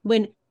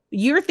when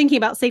you're thinking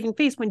about saving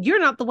face when you're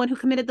not the one who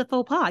committed the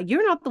faux pas?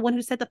 You're not the one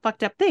who said the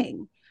fucked up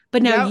thing.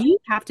 But now you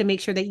have to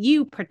make sure that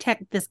you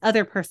protect this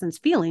other person's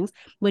feelings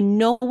when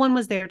no one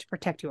was there to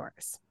protect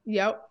yours.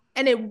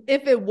 And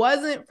if it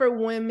wasn't for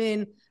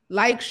women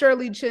like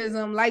Shirley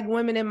Chisholm, like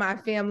women in my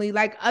family,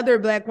 like other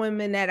Black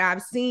women that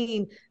I've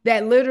seen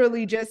that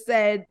literally just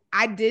said,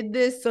 I did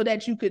this so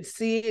that you could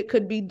see it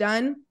could be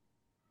done,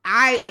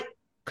 I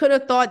could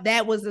have thought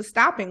that was the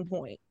stopping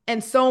point.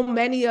 And so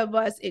many of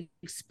us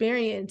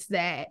experience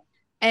that.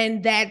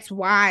 And that's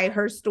why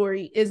her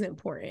story is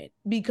important,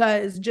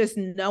 because just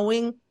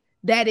knowing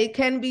that it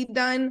can be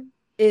done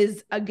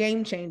is a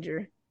game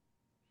changer.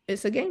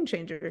 It's a game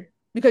changer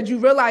because you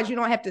realize you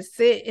don't have to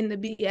sit in the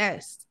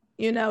BS.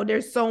 You know,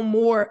 there's so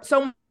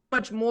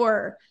much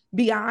more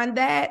beyond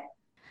that.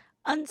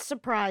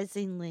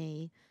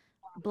 Unsurprisingly,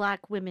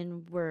 Black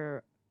women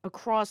were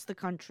across the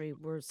country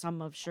were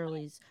some of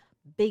Shirley's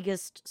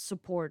biggest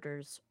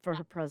supporters for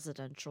her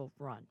presidential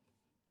run.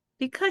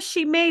 Because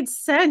she made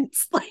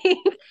sense. Like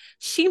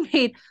she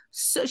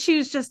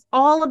was just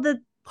all of the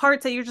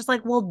parts that you're just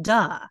like, well,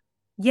 duh.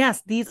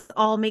 Yes, these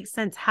all make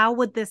sense. How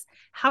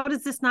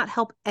does this not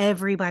help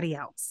everybody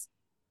else?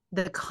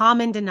 The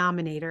common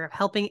denominator of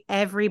helping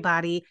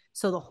everybody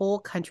so the whole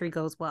country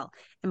goes well.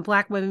 And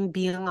Black women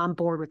being on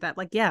board with that.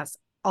 Like, yes,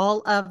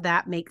 all of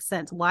that makes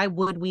sense. Why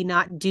would we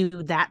not do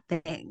that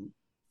thing?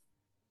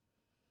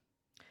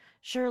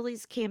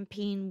 Shirley's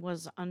campaign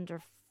was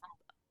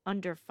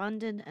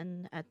underfunded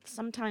and at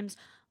sometimes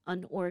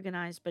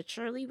unorganized, but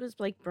Shirley was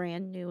like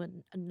brand new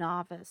and a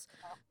novice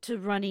to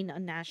running a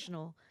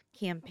national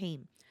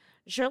campaign.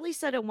 Shirley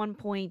said at one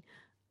point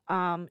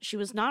she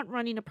was not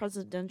running a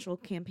presidential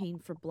campaign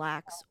for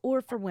Blacks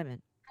or for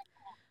women.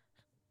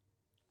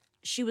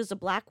 She was a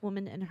Black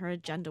woman and her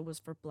agenda was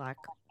for Black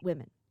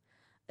women.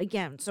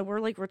 Again, so we're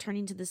like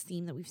returning to this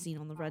theme that we've seen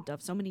on the Red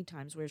Dove so many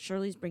times where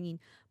Shirley's bringing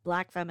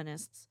Black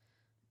feminists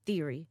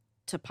theory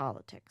to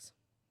politics.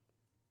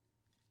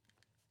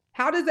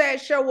 How does that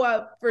show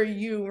up for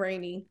you,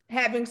 Rainey,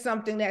 having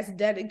something that's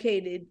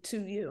dedicated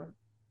to you?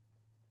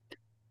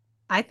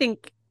 I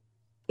think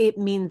it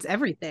means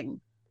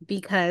everything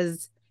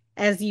because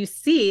as you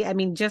see, I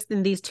mean, just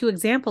in these two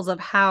examples of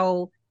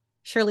how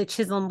Shirley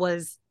Chisholm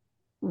was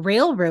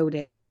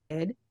railroaded,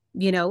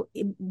 you know,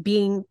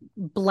 being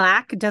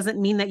Black doesn't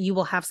mean that you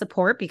will have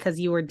support because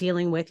you're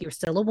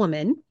still a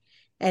woman.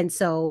 And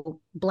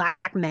so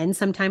Black men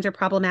sometimes are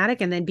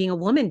problematic. And then being a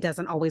woman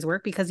doesn't always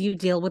work because you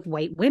deal with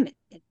white women.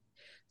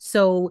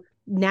 So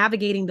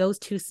navigating those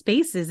two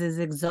spaces is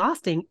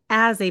exhausting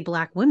as a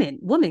Black woman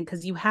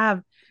because you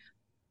have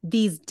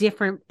these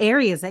different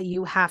areas that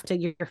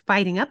you're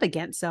fighting up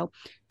against. So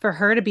for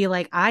her to be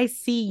like, I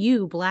see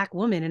you, Black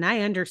woman, and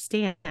I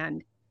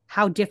understand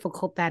how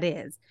difficult that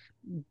is.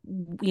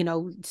 You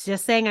know,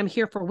 just saying I'm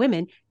here for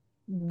women,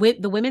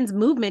 with the women's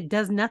movement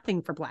does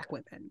nothing for Black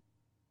women.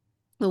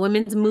 The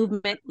women's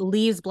movement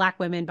leaves Black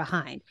women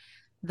behind.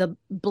 The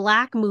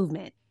Black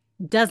movement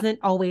doesn't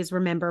always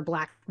remember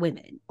Black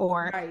women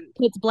or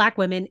puts Black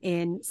women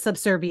in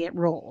subservient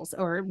roles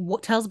or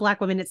tells Black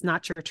women it's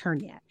not your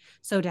turn yet.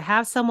 So to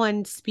have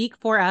someone speak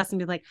for us and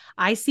be like,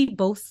 I see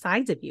both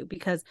sides of you,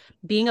 because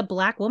being a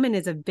Black woman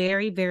is a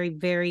very, very,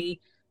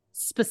 very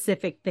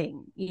specific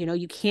thing. You know,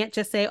 you can't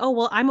just say, oh,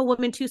 well, I'm a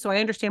woman too, so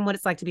I understand what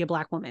it's like to be a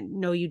Black woman.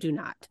 No, you do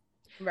not.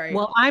 Right.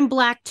 Well, I'm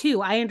Black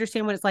too. I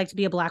understand what it's like to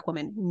be a Black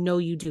woman. No,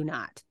 you do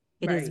not.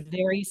 It is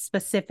very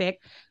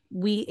specific.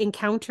 We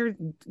encounter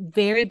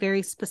very,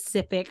 very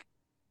specific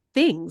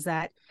things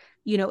that,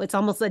 you know, it's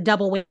almost a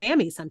double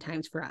whammy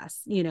sometimes for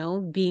us, you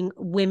know, being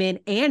women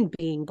and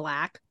being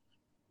Black.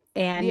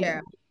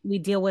 And we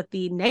deal with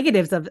the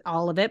negatives of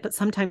all of it, but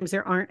sometimes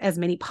there aren't as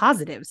many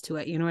positives to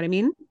it. You know what I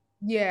mean?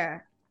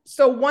 Yeah.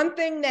 So one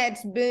thing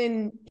that's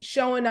been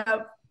showing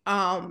up,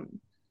 I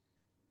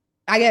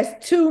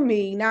guess to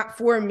me, not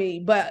for me,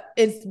 but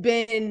it's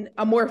been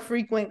a more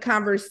frequent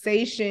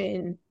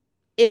conversation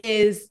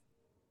is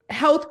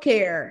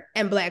healthcare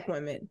and Black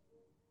women.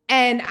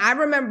 And I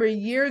remember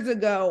years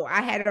ago,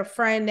 I had a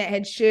friend that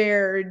had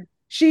shared,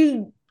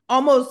 she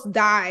almost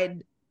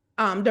died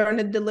during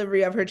the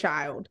delivery of her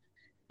child.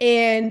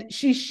 And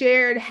she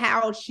shared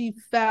how she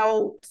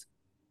felt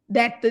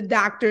that the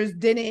doctors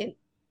didn't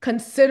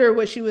consider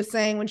what she was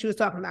saying when she was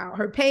talking about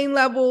her pain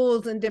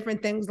levels and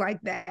different things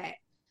like that.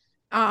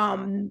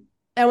 And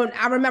when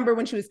I remember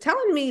when she was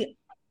telling me,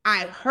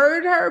 I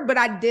heard her, but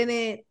I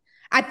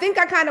think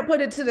I kind of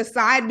put it to the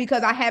side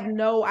because I have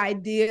no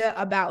idea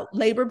about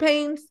labor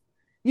pains,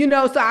 you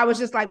know? So I was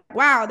just like,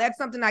 wow, that's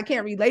something I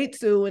can't relate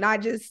to. And I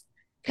just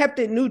kept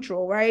it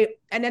neutral, right?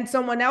 And then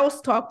someone else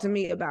talked to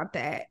me about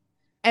that.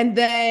 And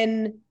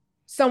then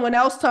someone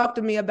else talked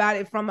to me about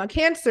it from a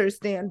cancer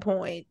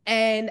standpoint.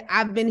 And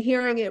I've been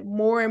hearing it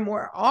more and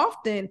more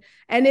often.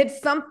 And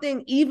it's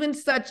something even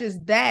such as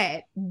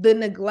that, the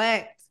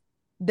neglect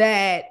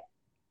that,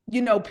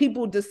 you know,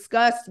 people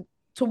discuss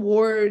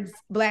towards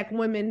Black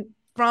women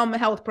from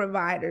health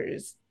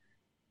providers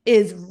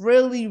is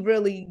really,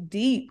 really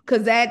deep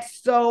because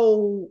that's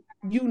so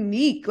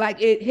unique.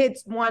 Like it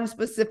hits one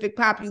specific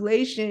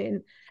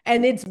population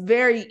and it's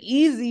very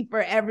easy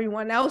for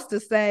everyone else to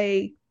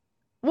say,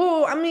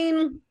 well, I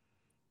mean,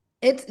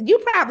 you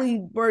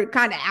probably were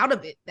kind of out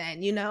of it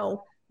then, you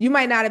know, you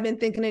might not have been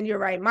thinking in your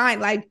right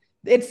mind. Like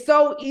it's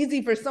so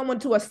easy for someone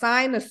to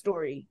assign a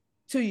story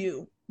to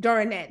you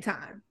during that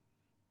time.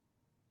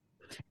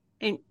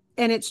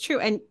 And it's true.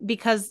 And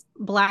because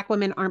Black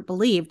women aren't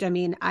believed, I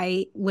mean,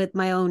 with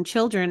my own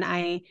children,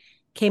 I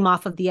came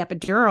off of the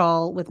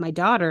epidural with my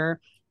daughter,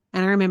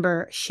 and I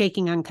remember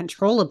shaking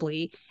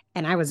uncontrollably.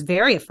 And I was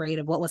very afraid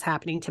of what was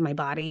happening to my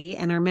body.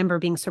 And I remember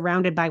being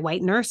surrounded by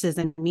white nurses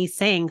and me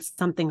saying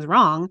something's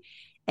wrong.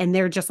 And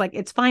they're just like,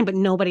 it's fine, but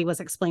nobody was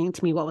explaining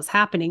to me what was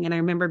happening. And I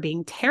remember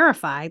being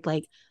terrified,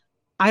 like,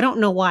 I don't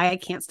know why I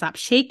can't stop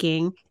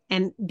shaking,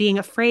 and being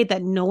afraid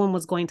that no one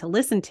was going to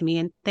listen to me.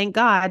 And thank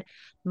God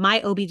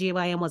my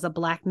OBGYN was a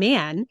Black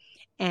man,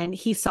 and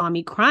he saw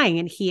me crying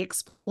and he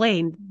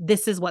explained,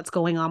 this is what's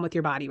going on with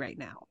your body right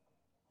now.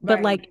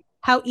 But like,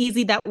 how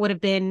easy that would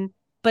have been.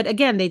 But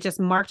again, they just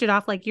marked it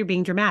off like, you're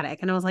being dramatic.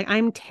 And I was like,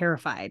 I'm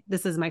terrified.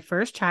 This is my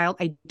first child.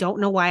 I don't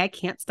know why I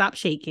can't stop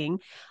shaking.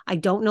 I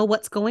don't know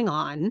what's going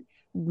on.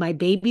 My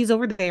baby's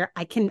over there.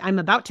 I'm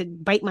about to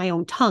bite my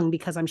own tongue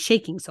because I'm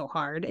shaking so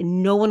hard,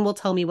 and no one will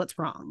tell me what's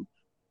wrong.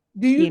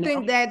 Do you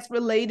think that's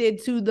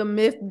related to the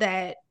myth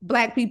that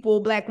Black people,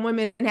 Black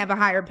women have a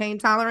higher pain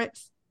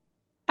tolerance?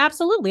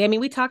 Absolutely. I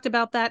mean, we talked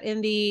about that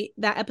in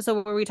that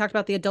episode where we talked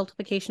about the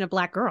adultification of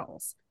Black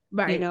girls.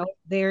 Right.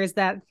 There's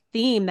that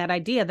theme, that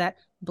idea that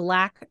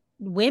Black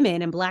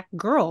women and Black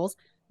girls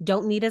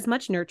don't need as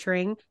much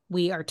nurturing.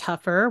 We are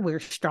tougher, we're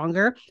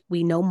stronger,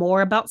 we know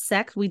more about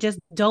sex. We just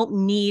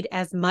don't need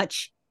as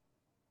much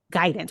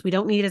guidance. We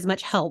don't need as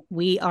much help.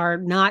 We are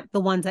not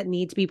the ones that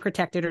need to be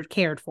protected or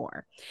cared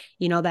for.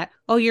 That,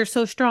 oh, you're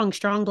so strong,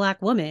 strong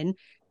Black woman,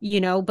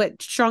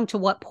 but strong to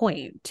what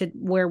point? To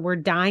where we're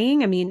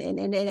dying? I mean,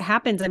 and it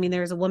happens. I mean,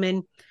 there's a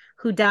woman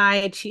who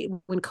died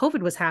when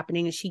COVID was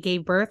happening, and she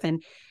gave birth,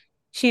 and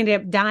she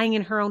ended up dying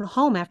in her own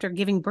home after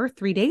giving birth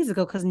 3 days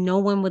ago because no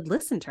one would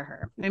listen to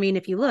her. I mean,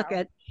 if you look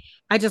at,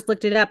 I just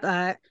looked it up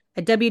at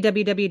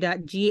www.gao.gov.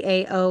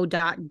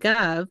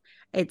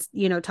 It's,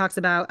 talks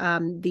about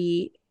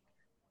the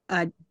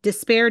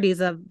disparities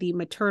of the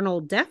maternal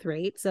death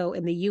rate. So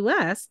in the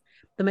US,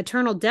 the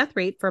maternal death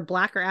rate for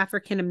Black or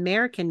African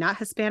American, not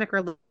Hispanic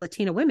or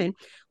Latina women,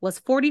 was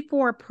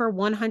 44 per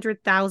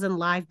 100,000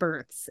 live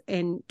births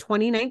in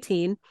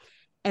 2019.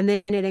 And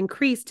then it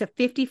increased to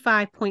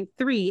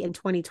 55.3 in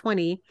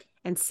 2020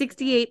 and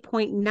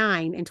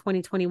 68.9 in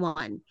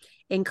 2021.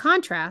 In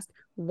contrast,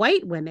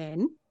 white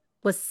women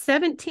was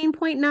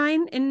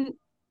 17.9 in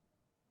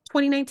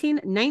 2019,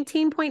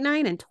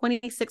 19.9, and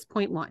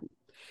 26.1.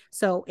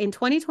 So in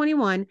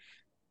 2021,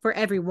 for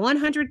every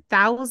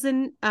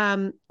 100,000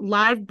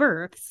 live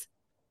births,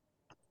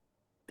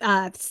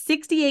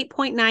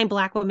 68.9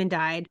 Black women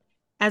died,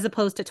 as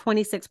opposed to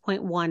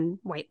 26.1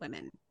 white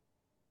women.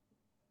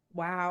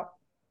 Wow.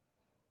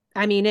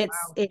 I mean,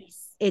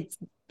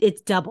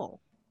 it's double.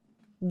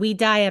 We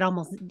die at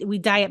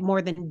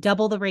more than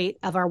double the rate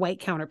of our white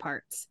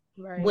counterparts.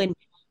 Right. When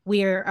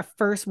we're a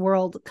first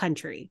world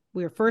country,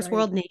 we're a first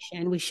world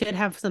nation. We should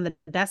have some of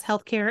the best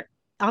healthcare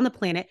on the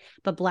planet,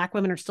 but Black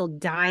women are still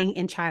dying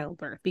in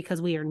childbirth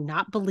because we are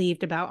not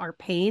believed about our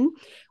pain.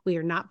 We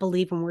are not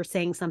believed when we're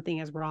saying something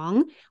is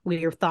wrong.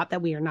 We are thought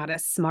that we are not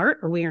as smart,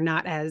 or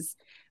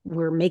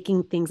we're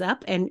making things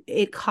up, and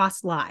it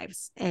costs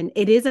lives. And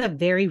it is a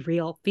very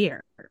real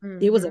fear. Mm-hmm.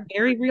 It was a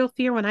very real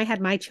fear when I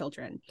had my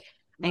children.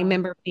 Wow. I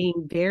remember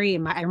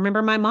I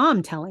remember my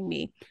mom telling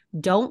me,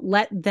 don't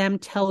let them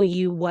tell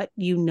you what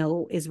you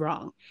know is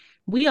wrong.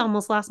 We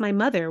almost lost my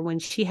mother when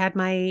she had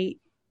my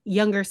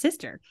younger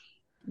sister.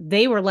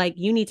 They were like,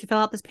 you need to fill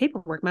out this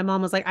paperwork. My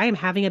mom was like, I am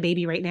having a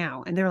baby right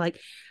now. And they're like,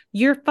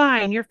 you're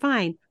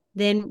fine.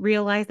 Then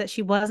realized that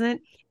she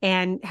wasn't,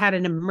 and had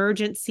an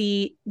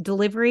emergency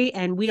delivery,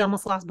 and we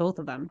almost lost both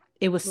of them.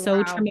 It was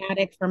so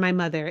traumatic for my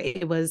mother.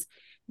 It was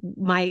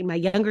my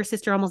younger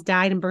sister almost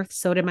died in birth.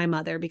 So did my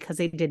mother, because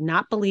they did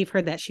not believe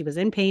her that she was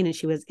in pain and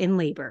she was in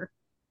labor.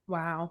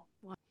 Wow.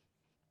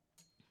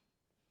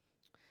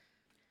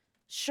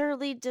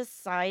 Shirley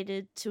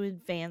decided to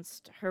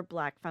advance her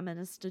Black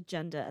feminist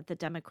agenda at the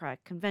Democrat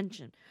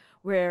convention,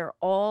 where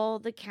all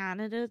the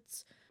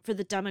candidates for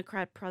the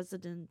Democrat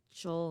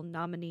presidential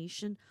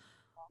nomination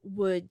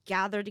would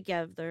gather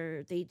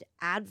together. They'd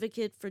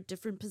advocate for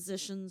different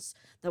positions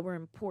that were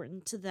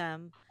important to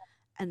them.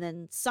 And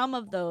then some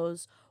of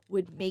those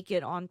would make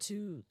it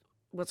onto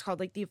what's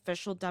called like the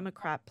official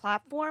Democrat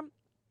platform.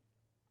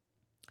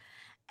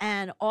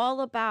 And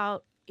all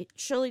about it,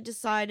 Shirley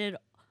decided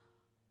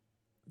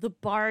the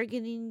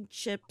bargaining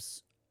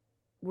chips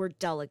were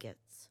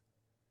delegates.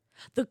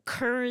 The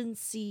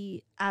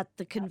currency at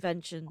the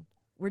convention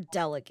were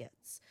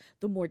delegates.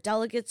 The more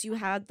delegates you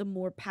had, the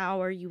more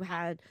power you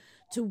had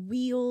to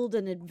wield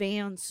and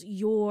advance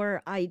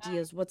your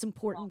ideas, what's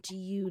important to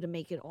you, to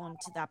make it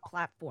onto that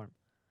platform.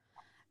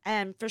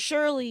 And for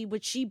Shirley,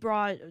 what she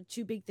brought,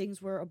 two big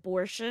things were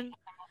abortion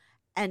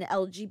and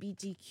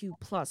LGBTQ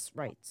plus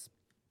rights.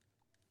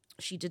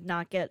 She did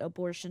not get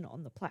abortion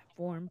on the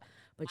platform,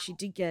 but she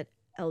did get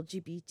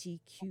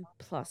LGBTQ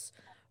plus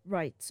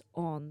rights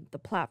on the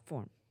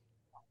platform.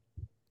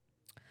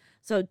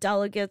 So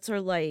delegates are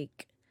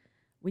like,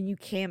 when you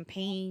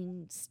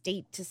campaign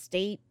state to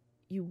state,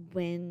 you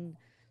win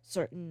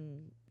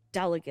certain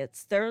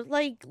delegates. They're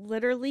like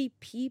literally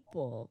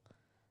people,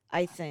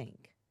 I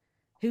think,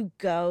 who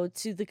go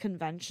to the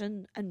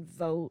convention and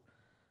vote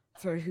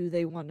for who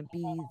they want to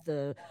be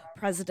the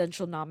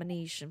presidential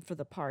nomination for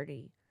the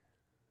party.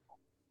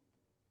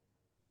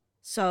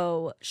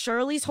 So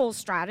Shirley's whole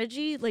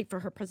strategy, like for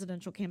her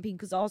presidential campaign,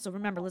 because also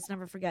remember, let's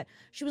never forget,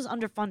 she was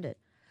underfunded.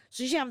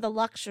 So she have the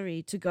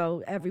luxury to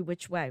go every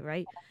which way,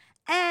 right?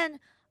 And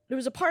there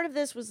was a part of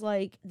this was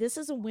like, this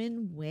is a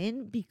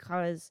win-win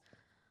because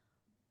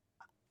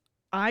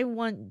I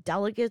want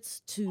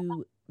delegates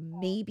to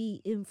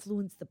maybe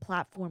influence the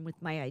platform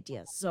with my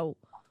ideas. So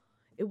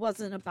it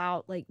wasn't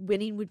about like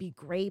winning would be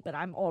great, but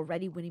I'm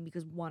already winning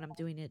because one, I'm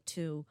doing it,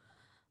 two,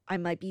 I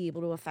might be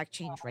able to affect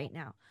change right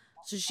now.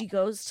 So she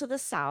goes to the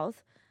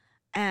South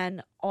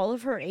and all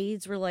of her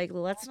aides were like,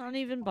 let's not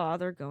even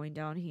bother going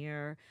down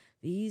here.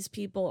 These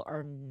people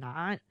are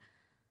not,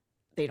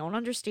 they don't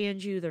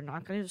understand you. They're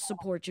not going to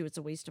support you. It's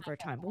a waste of our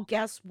time. Well,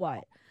 guess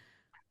what?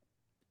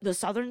 The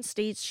Southern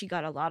states, she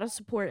got a lot of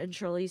support, and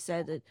Shirley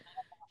said that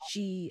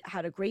she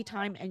had a great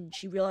time and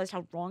she realized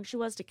how wrong she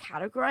was to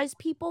categorize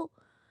people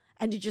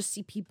and to just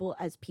see people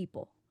as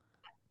people.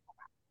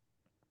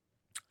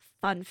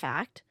 Fun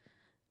fact,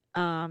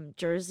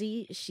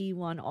 Jersey, she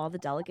won all the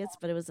delegates,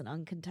 but it was an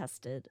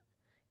uncontested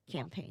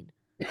campaign.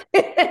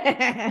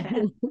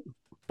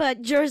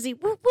 But Jersey,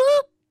 whoop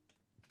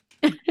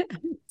whoop.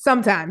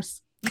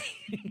 Sometimes.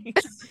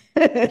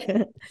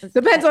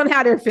 Depends on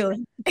how they're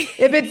feeling.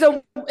 If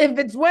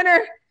it's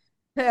winter,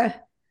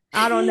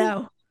 I don't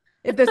know.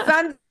 If the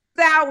sun's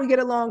out, we get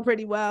along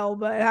pretty well,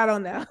 but I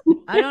don't know.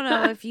 I don't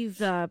know if you've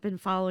been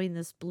following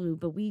this, Blue,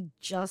 but we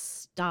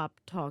just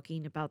stopped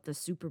talking about the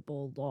Super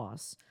Bowl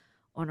loss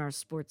on our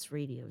sports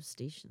radio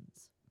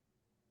stations.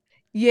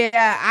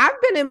 Yeah,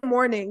 I've been in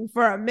mourning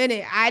for a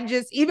minute.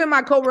 Even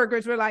my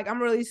coworkers were like,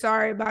 I'm really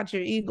sorry about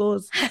your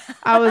Eagles.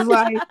 I was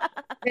like,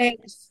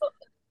 thanks.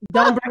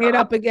 Don't bring it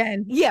up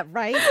again. Yeah,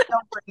 right?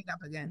 Don't bring it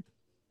up again.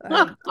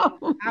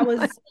 I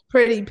was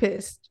pretty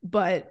pissed,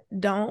 but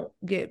don't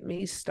get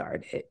me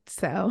started.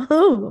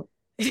 So,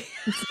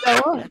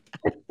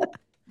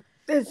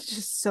 it's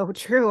just so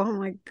true. Oh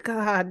my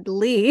God,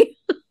 Lee.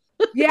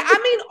 Yeah, I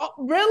mean,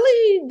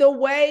 really, the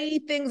way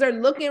things are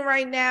looking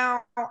right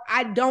now,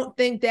 I don't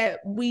think that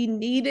we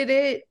needed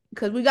it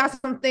because we got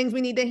some things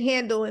we need to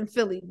handle in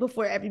Philly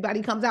before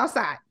everybody comes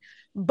outside.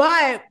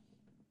 But,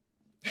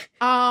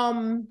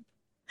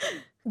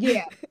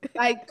 yeah,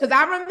 like, because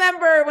I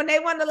remember when they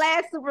won the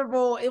last Super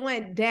Bowl, it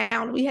went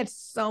down. We had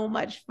so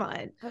much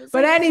fun.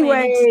 But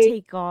anyway, to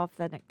take off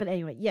that next. But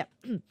anyway, yeah,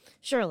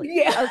 Shirley.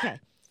 Yeah. Okay.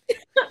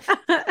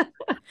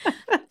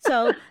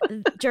 So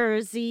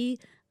Jersey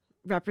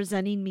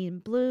representing me in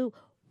blue.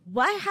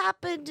 What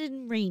happened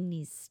in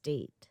Rainy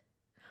State?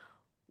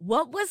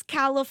 What was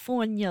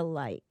California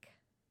like?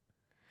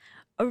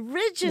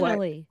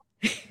 Originally,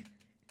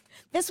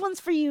 this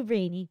one's for you,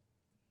 Rainy.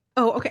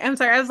 Oh, okay. I'm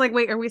sorry. I was like,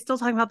 wait, are we still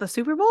talking about the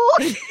Super Bowl?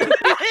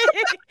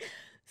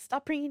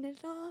 Stop bringing it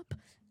up.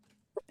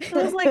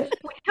 I was like,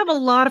 we have a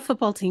lot of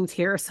football teams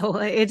here, so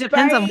it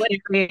depends on what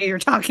area you're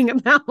talking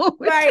about.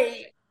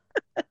 Right.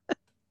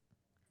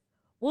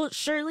 Well,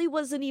 Shirley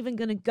wasn't even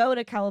going to go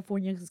to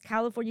California because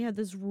California had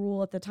this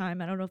rule at the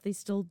time, I don't know if they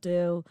still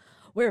do,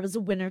 where it was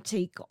a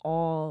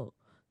winner-take-all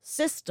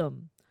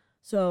system.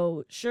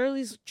 So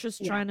Shirley's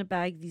just trying to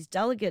bag these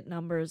delegate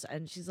numbers,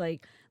 and she's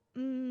like,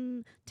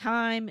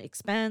 time,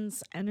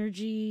 expense,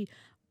 energy,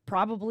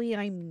 probably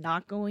I'm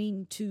not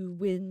going to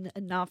win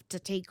enough to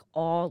take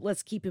all.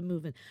 Let's keep it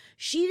moving.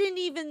 She didn't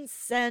even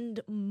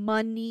send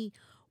money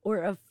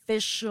or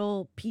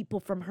official people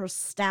from her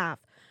staff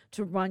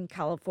to run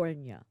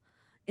California.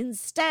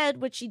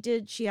 Instead, what she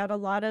did, she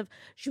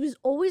was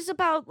always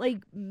about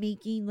like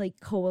making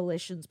like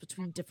coalitions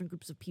between different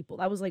groups of people.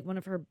 That was like one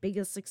of her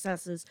biggest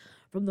successes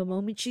from the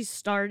moment she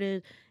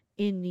started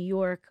in New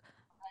York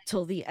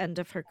till the end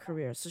of her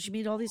career. So she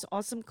made all these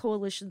awesome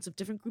coalitions of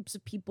different groups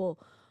of people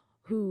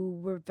who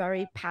were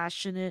very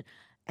passionate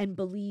and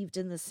believed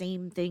in the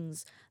same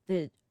things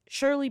that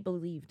Shirley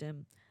believed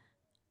in.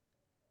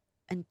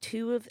 And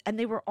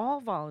they were all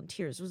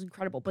volunteers. It was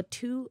incredible. But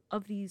two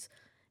of these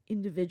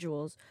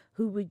individuals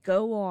who would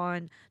go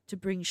on to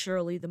bring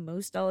Shirley the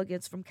most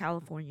delegates from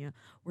California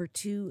were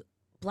two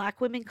Black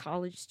women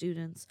college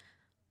students,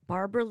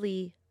 Barbara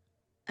Lee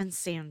and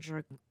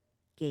Sandra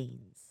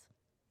Gaines.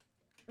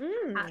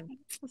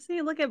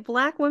 See, look at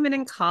Black women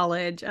in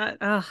college.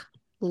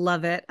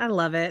 Love it. I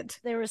love it.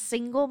 They were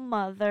single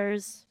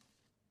mothers.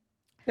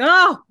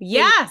 Oh,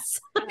 yes.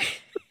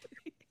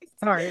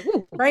 Sorry.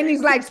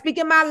 Rainy's like,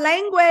 speaking my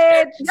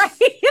language.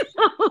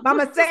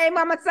 Mama say,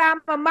 mama sa,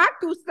 mama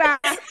kusa.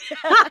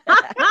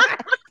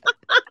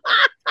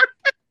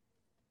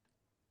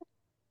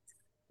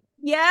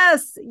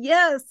 Yes.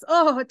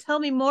 Oh, tell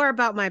me more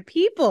about my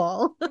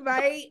people.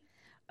 Right.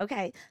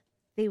 Okay.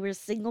 They were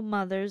single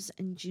mothers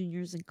and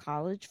juniors in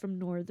college from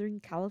Northern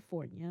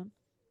California.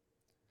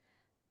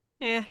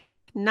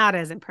 Not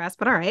as impressed,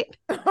 but all right.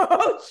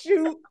 Oh,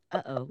 shoot.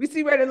 Uh-oh. We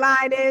see where the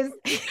line is.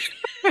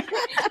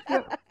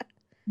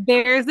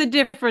 There's a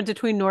difference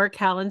between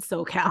NorCal and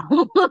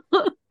SoCal.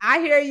 I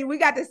hear you. We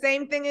got the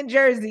same thing in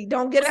Jersey.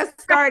 Don't get us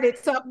started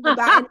talking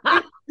about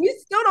it. We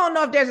still don't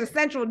know if there's a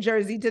central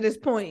Jersey to this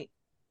point.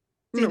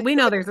 We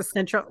know there's a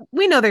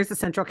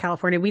central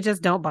California. We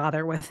just don't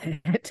bother with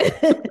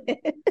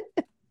it.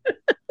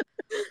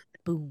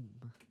 Boom.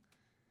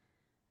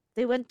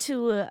 They went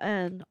to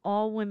an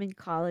all-women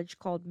college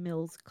called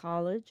Mills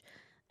College,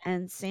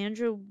 and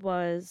Sandra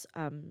was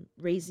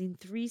raising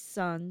 3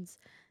 sons,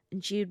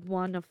 and she had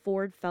won a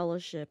Ford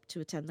Fellowship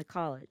to attend the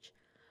college.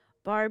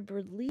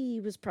 Barbara Lee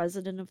was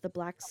president of the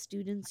Black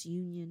Students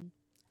Union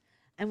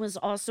and was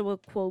also a,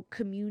 quote,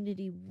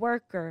 community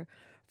worker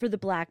for the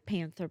Black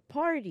Panther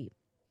Party.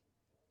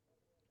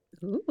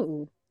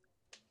 Ooh.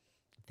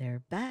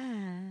 They're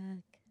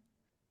back.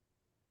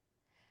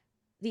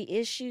 The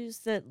issues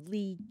that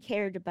Lee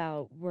cared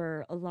about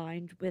were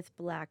aligned with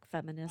Black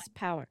feminist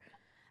power: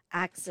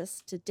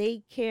 access to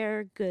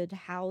daycare, good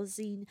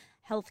housing,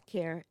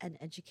 healthcare, and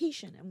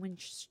education. And when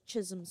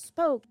Chisholm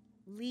spoke,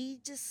 Lee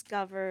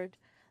discovered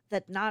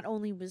that not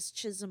only was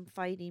Chisholm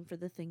fighting for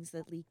the things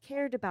that Lee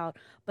cared about,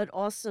 but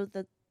also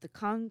that the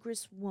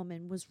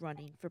congresswoman was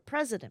running for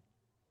president.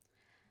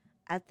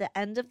 At the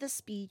end of the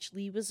speech,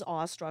 Lee was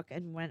awestruck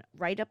and went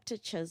right up to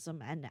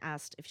Chisholm and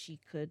asked if she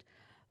could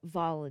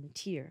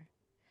volunteer.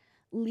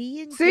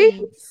 Lee and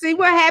see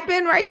what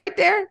happened right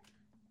there?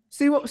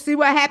 See what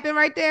happened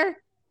right there?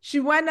 She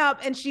went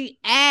up and she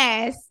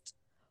asked,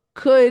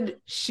 could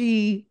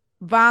she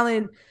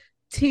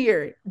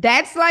volunteer?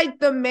 That's like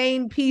the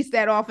main piece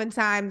that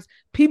oftentimes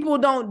people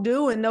don't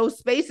do in those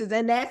spaces.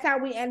 And that's how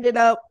we ended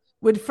up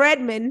with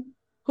Fredman,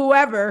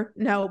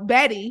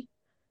 Betty,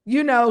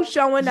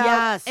 showing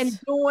up and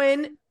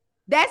doing.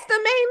 That's the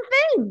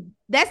main thing.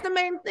 That's the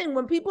main thing.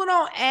 When people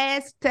don't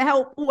ask to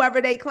help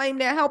whoever they claim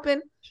they're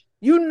helping,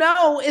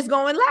 it's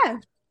going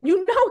left.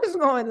 It's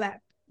going left.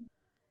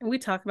 And we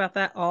talk about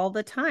that all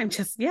the time.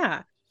 Just,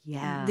 yeah.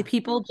 The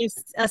people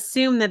just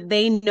assume that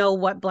they know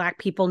what Black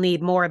people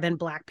need more than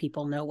Black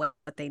people know what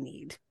they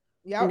need.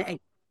 Yeah.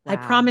 I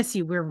promise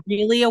you, we're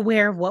really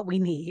aware of what we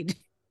need.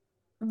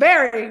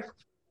 Very,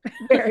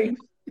 very.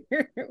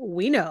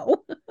 We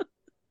know.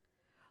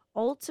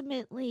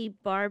 Ultimately,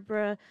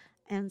 Barbara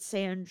and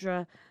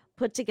Sandra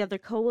put together a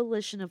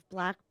coalition of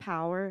Black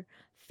power,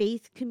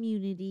 faith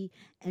community,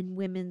 and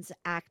women's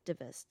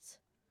activists.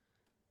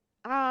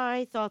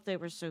 I thought they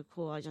were so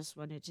cool. I just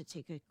wanted to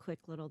take a quick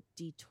little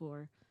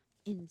detour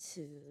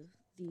into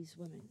these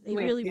women. They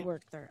really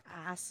worked their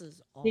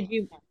asses off.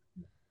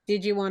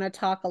 Did you want to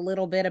talk a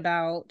little bit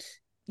about?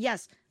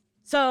 Yes.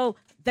 So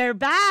they're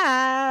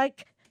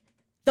back.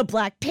 The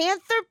Black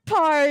Panther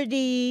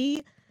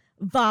Party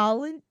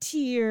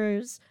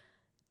volunteers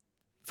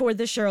for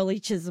the Shirley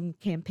Chisholm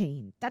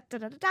campaign. Da, da,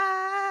 da, da,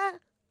 da.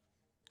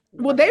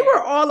 Well, they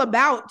were all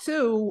about,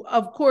 too,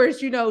 of course,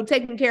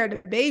 taking care of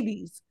the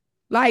babies.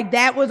 Like,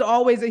 that was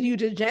always a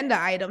huge agenda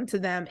item to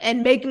them,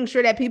 and making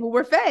sure that people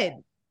were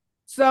fed.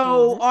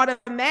 So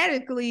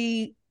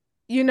automatically,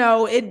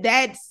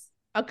 that's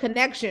a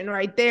connection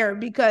right there,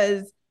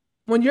 because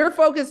when you're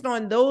focused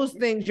on those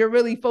things, you're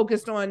really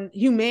focused on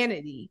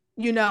humanity,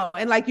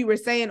 and like you were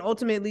saying,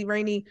 ultimately,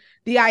 Rainey,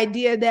 the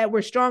idea that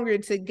we're stronger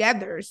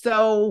together.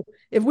 So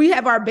if we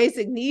have our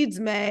basic needs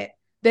met,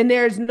 then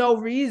there's no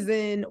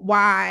reason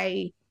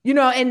why,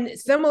 and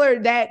similar,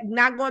 that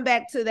not going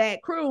back to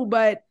that crew,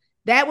 but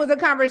that was a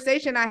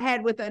conversation I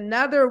had with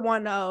another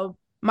one of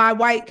my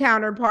white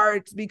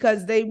counterparts,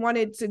 because they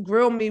wanted to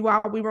grill me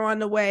while we were on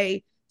the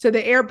way to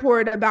the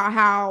airport about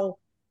how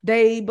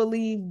they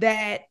believe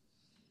that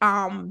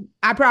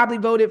I probably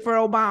voted for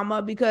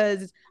Obama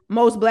because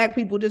most Black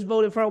people just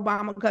voted for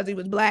Obama because he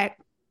was Black.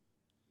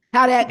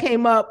 How that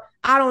came up,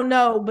 I don't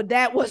know, but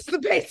that was the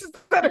basis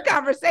of the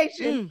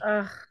conversation.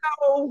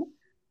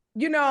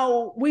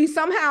 So, we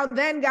somehow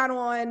then got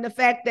on the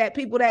fact that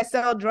people that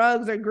sell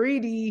drugs are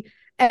greedy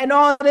and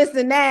all this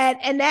and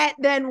that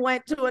then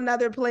went to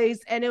another place,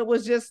 and it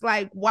was just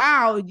like,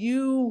 wow,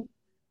 you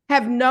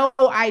have no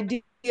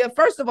idea,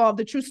 first of all,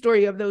 the true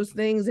story of those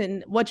things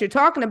and what you're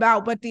talking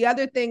about. But the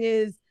other thing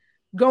is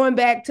going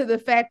back to the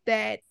fact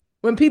that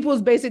when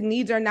people's basic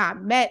needs are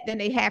not met, then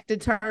they have to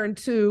turn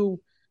to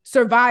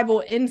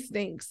survival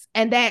instincts,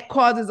 and that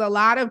causes a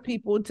lot of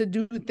people to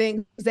do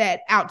things that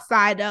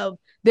outside of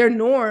their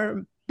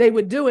norm they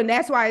would do. And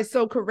that's why it's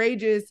so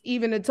courageous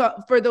even to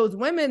talk for those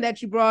women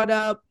that you brought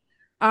up,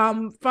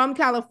 from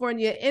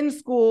California, in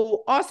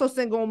school, also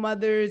single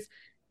mothers,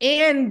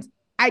 and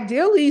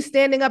ideally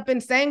standing up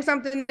and saying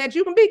something that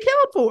you can be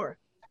killed for,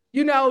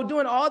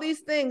 doing all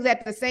these things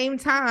at the same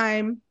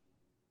time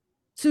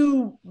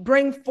to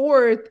bring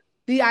forth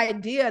the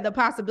idea, the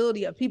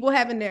possibility of people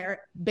having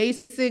their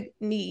basic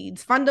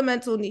needs,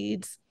 fundamental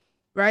needs,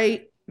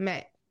 right,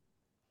 met.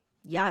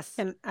 Yes.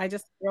 And I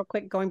just, real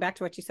quick, going back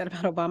to what you said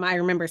about Obama, I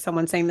remember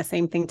someone saying the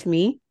same thing to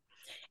me.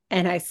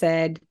 And I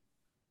said,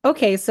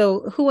 okay,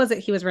 so who was it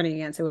he was running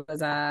against? It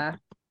was,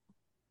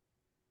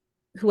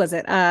 who was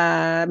it?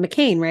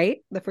 McCain, right?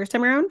 The first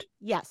time around?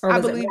 Yes. Or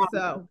I believe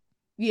so.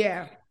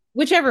 Yeah.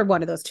 Whichever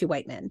one of those two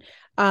white men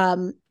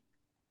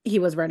he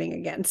was running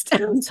against.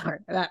 I'm sorry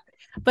for that.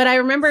 But I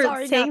remember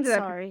saying that.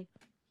 Sorry.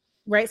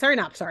 Right. Sorry,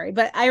 not sorry.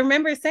 But I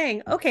remember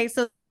saying, okay,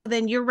 so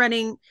then you're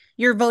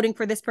voting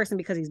for this person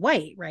because he's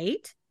white,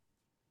 right?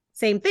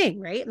 Same thing,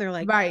 right? And they're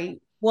like,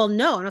 right. Well,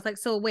 no. And I was like,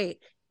 so wait,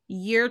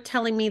 you're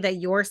telling me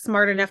that you're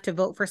smart enough to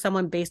vote for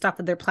someone based off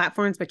of their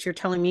platforms, but you're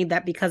telling me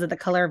that because of the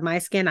color of my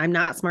skin, I'm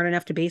not smart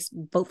enough to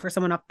vote for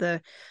someone off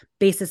the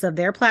basis of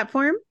their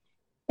platform.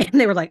 And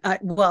they were like,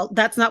 well,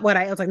 that's not what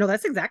I was like, no,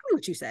 that's exactly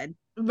what you said.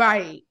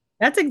 Right.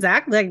 That's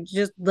exactly like,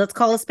 just let's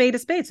call a spade a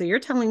spade. So you're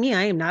telling me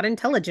I am not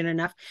intelligent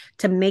enough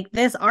to make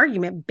this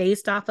argument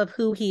based off of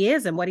who he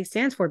is and what he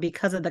stands for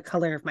because of the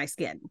color of my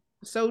skin.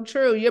 So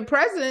true. Your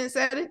president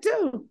said it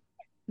too.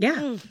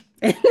 Yeah.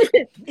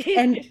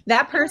 And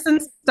that person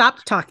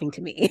stopped talking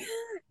to me.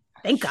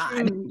 Thank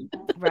God.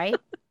 Right?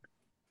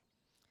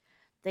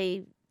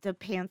 The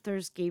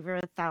Panthers gave her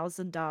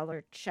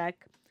 $1,000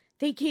 check.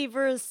 They gave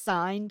her a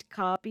signed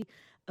copy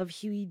of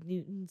Huey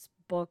Newton's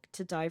book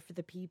To Die for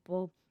the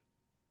People.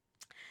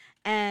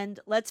 And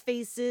let's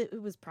face it,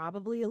 it was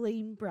probably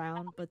Elaine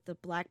Brown, but the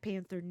Black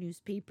Panther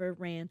newspaper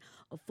ran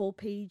a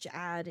full-page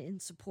ad in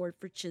support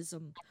for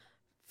Chisholm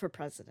for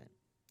president.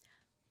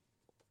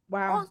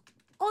 Wow.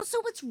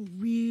 Also, what's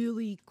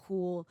really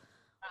cool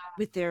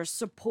with their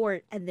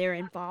support and their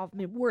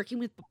involvement, working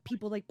with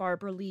people like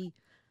Barbara Lee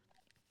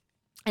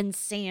and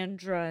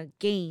Sandra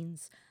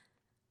Gaines,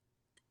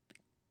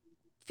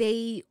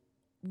 they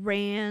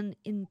ran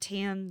in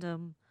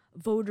tandem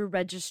voter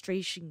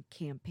registration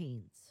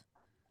campaigns.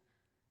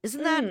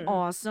 Isn't that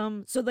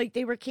awesome? So, like,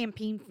 they were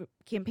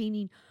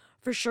campaigning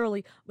for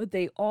Shirley, but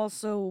they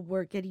also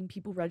were getting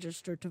people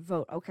registered to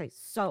vote. Okay,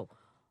 so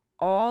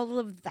all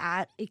of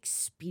that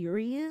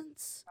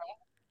experience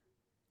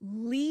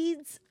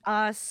leads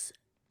us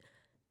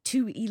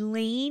to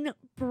Elaine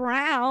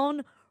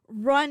Brown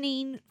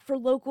running for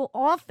local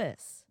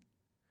office.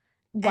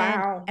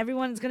 Wow. And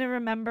everyone's going to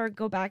remember,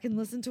 go back and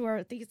listen to our,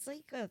 I think it's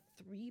like a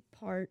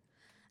 3-part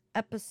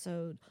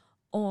episode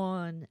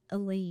on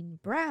Elaine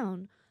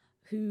Brown,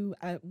 who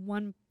at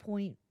one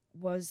point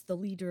was the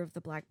leader of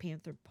the Black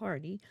Panther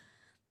Party.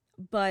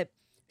 But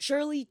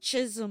Shirley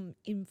Chisholm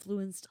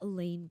influenced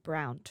Elaine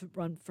Brown to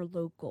run for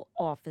local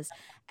office.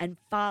 And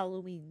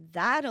following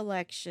that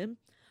election,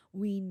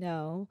 we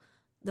know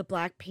the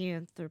Black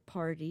Panther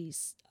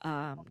Party's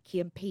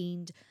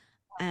campaigned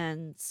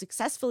and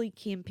successfully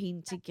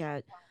campaigned to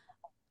get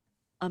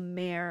a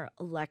mayor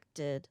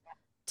elected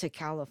to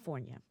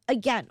California.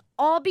 Again,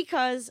 all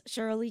because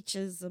Shirley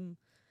Chisholm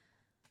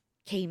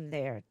came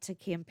there to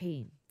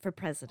campaign for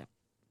president.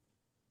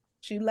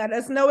 She let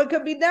us know it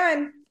could be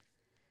done.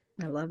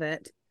 I love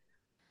it.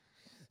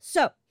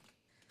 So,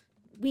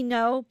 we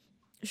know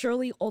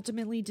Shirley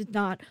ultimately did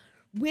not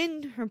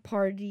win her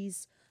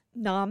party's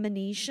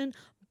nomination,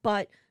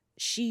 but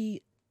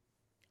she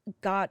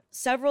got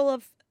several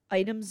of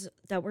items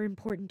that were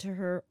important to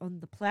her on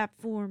the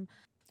platform.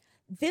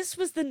 This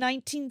was the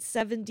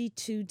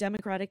 1972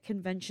 Democratic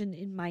Convention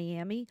in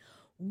Miami.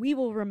 We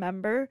will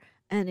remember,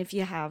 and if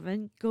you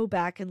haven't, go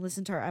back and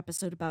listen to our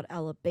episode about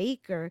Ella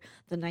Baker,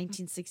 the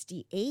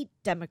 1968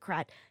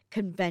 Democrat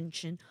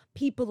Convention.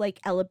 People like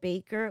Ella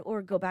Baker,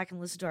 or go back and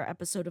listen to our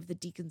episode of the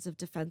Deacons of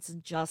Defense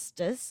and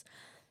Justice.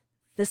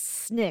 The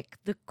SNCC,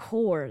 the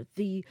CORE,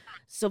 the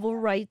Civil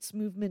Rights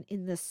Movement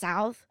in the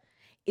South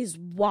is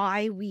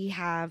why we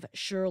have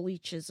Shirley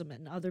Chisholm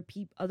and other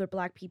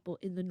Black people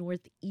in the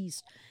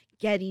Northeast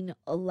getting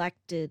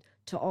elected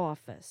to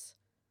office.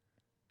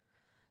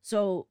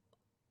 So,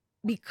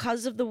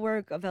 because of the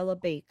work of Ella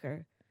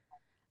Baker,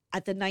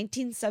 at the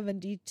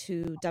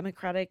 1972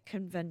 Democratic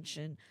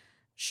Convention,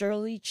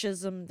 Shirley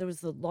Chisholm, there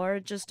was the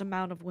largest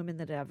amount of women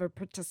that ever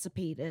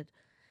participated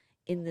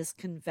in this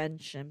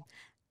convention.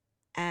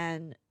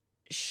 And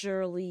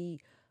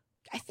Shirley,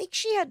 I think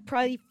she had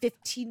probably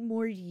 15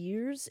 more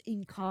years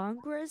in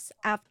Congress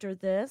after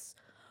this.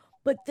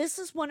 But this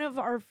is one of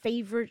our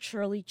favorite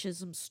Shirley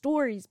Chisholm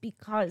stories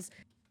because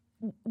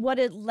what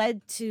it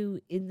led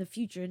to in the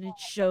future, and it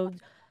showed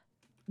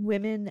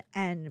women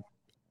and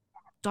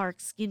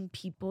dark-skinned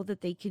people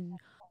that they can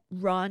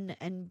run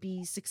and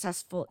be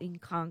successful in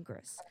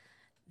Congress.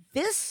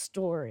 This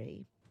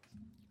story,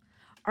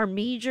 our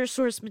major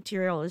source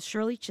material is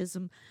Shirley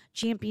Chisholm,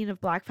 Champion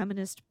of Black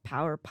Feminist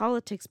Power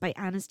Politics by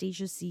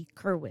Anastasia C.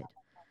 Curwood.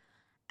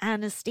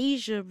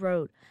 Anastasia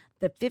wrote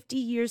that 50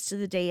 years to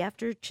the day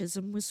after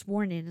Chisholm was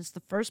sworn in as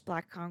the first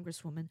Black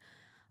Congresswoman,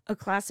 a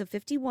class of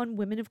 51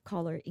 women of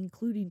color,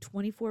 including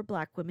 24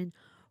 Black women,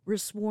 were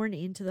sworn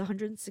into the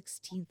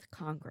 116th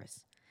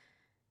Congress,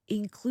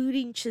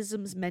 including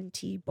Chisholm's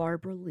mentee,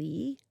 Barbara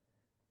Lee.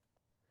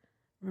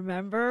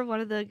 Remember,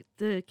 one of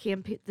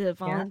the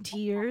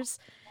volunteers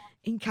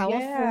in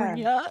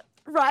California,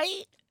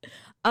 right?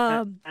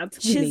 That's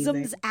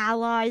Chisholm's amazing.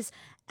 allies,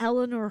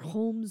 Eleanor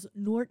Holmes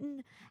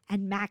Norton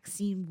and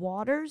Maxine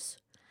Waters,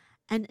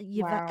 and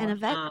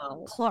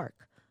Yvette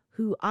Clark,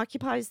 who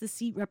occupies the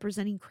seat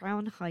representing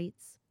Crown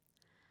Heights.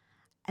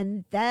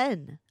 And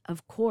then,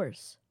 of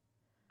course,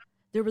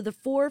 there were the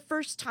 4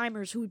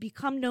 first-timers who would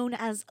become known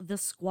as the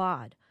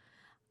Squad.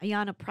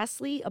 Ayanna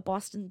Pressley, a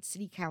Boston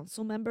City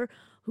Council member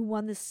who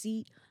won the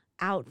seat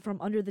out from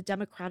under the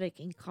Democratic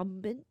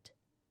incumbent.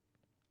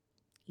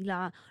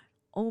 Ila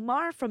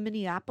Omar from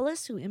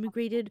Minneapolis, who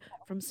immigrated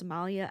from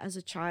Somalia as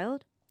a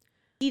child.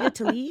 Ida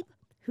Tlaib,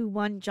 who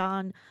won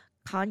John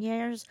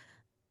Conyers'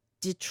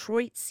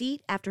 Detroit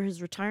seat after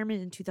his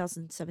retirement in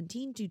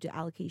 2017 due to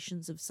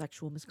allegations of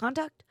sexual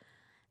misconduct,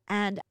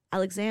 and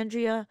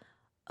Alexandria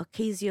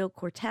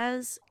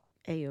Ocasio-Cortez,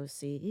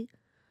 AOC,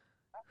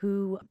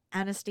 who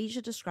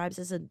Anastasia describes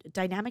as a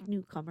dynamic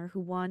newcomer who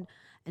won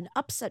an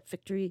upset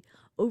victory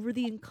over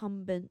the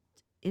incumbent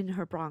in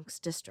her Bronx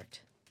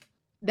district.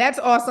 That's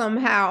awesome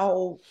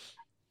how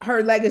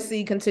her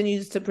legacy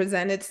continues to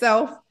present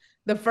itself.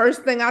 The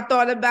first thing I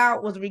thought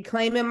about was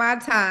reclaiming my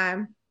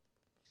time.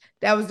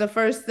 That was the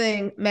first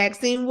thing.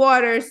 Maxine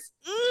Waters,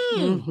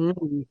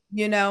 you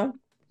know?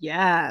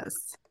 Yes.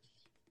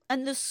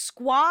 And the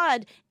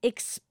squad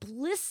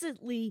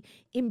explicitly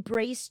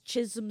embraced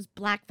Chisholm's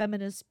Black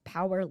feminist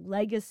power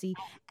legacy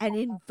and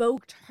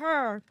invoked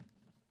her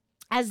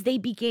as they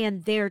began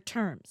their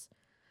terms.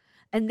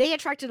 And they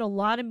attracted a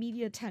lot of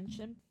media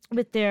attention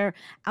with their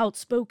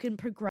outspoken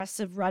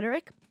progressive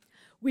rhetoric,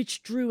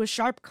 which drew a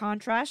sharp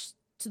contrast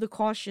to the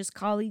cautious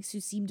colleagues who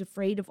seemed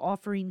afraid of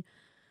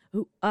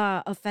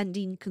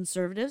offending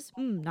conservatives.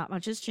 Not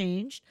much has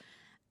changed.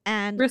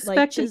 And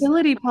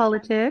respectability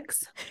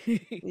politics.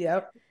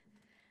 Yep.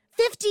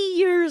 50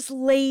 years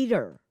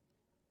later,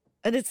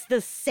 and it's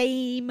the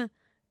same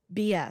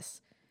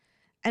BS.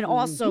 And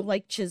also,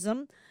 like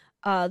Chisholm,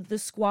 the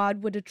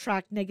squad would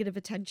attract negative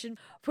attention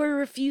for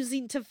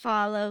refusing to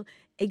follow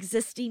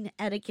existing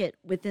etiquette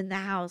within the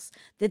House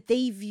that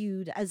they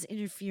viewed as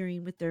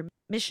interfering with their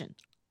mission.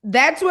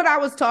 That's what I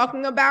was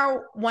talking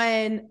about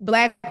when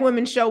Black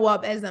women show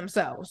up as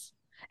themselves.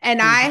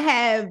 And I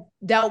have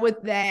dealt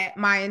with that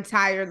my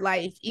entire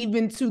life,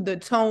 even to the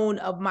tone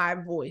of my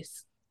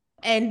voice,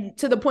 and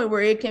to the point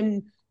where it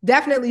can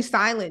definitely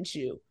silence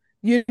you,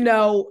 you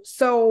know?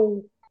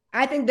 So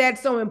I think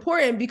that's so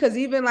important because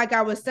even like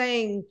I was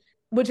saying,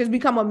 which has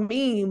become a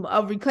meme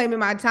of reclaiming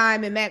my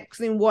time and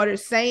Maxine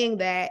Waters saying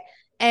that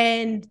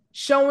and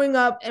showing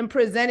up and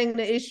presenting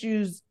the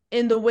issues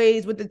in the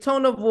ways with the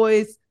tone of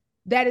voice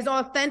that is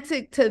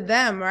authentic to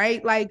them,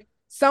 right? Like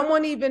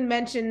someone even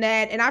mentioned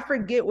that, and I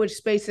forget which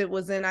space it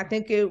was in. I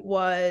think it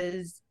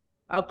was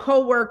a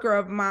coworker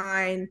of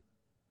mine,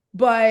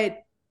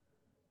 but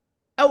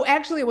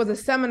actually it was a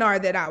seminar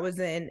that I was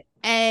in,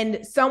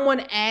 and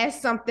someone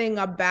asked something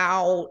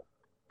about,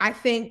 I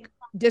think,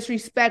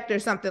 disrespect or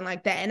something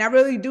like that. And I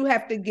really do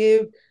have to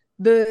give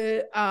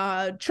the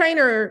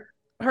trainer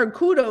her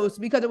kudos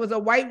because it was a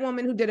white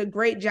woman who did a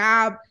great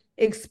job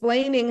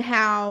explaining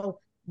how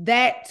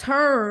that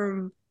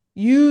term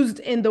used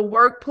in the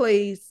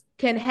workplace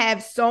can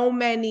have so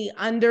many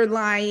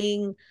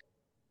underlying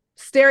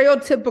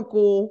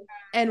stereotypical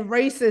and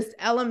racist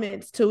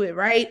elements to it,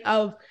 right?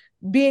 Of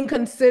being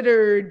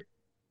considered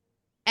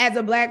as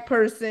a Black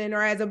person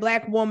or as a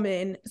Black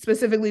woman,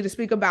 specifically to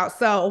speak about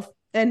self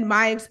and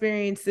my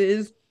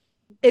experiences,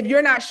 if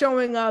you're not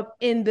showing up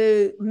in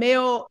the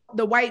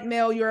white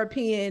male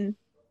European,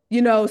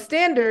 you know,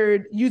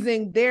 standard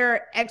using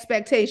their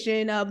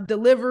expectation of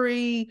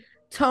delivery,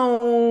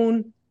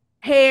 tone,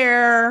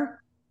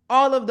 hair,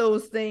 all of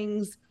those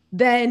things,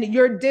 then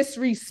you're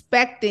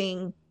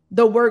disrespecting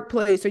the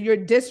workplace or you're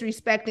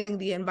disrespecting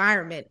the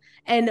environment.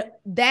 And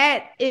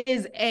that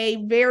is a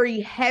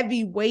very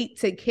heavy weight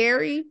to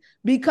carry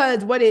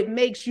because what it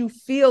makes you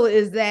feel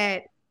is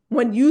that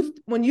when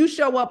you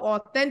show up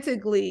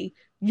authentically,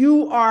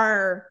 you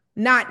are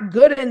not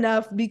good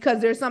enough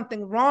because there's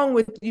something wrong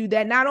with you,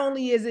 that not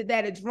only is it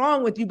that it's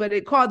wrong with you, but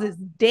it causes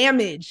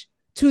damage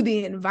to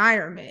the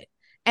environment.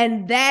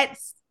 And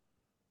that's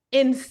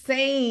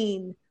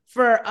insane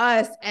for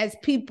us as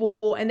people.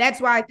 And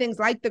that's why things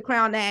like the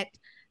Crown Act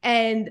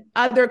and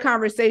other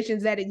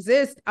conversations that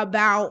exist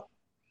about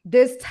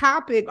this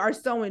topic are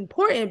so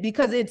important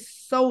because it's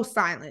so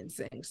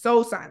silencing.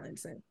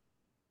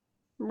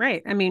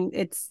 Right. I mean,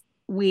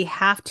 we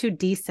have to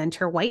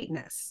decenter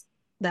whiteness.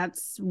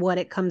 That's what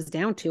it comes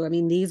down to. I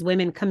mean, these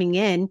women coming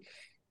in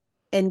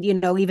and, you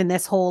know, even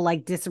this whole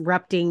like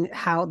disrupting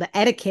how the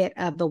etiquette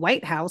of the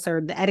White House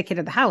or the etiquette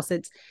of the House,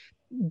 it's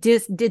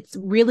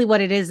really what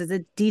it is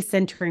it's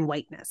decentering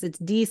whiteness. It's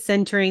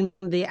decentering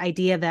the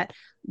idea that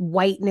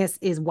whiteness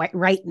is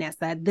rightness,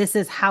 that this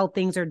is how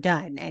things are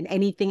done. And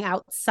anything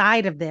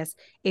outside of this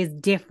is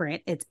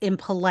different. It's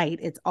impolite.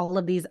 It's all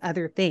of these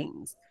other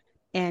things.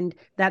 And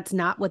that's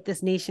not what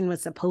this nation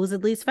was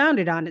supposedly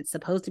founded on. It's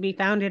supposed to be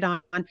founded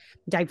on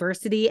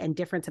diversity and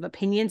difference of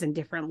opinions and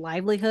different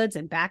livelihoods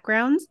and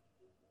backgrounds.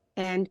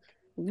 And,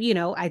 you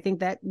know, I think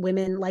that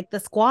women like the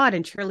squad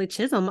and Shirley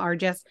Chisholm are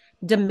just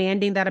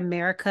demanding that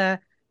America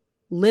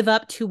live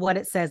up to what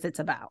it says it's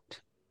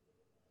about.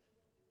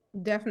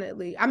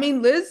 Definitely. I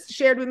mean, Liz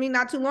shared with me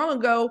not too long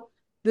ago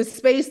the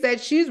space that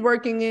she's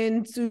working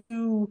in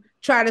to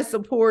try to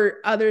support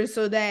others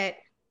so that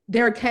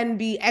there can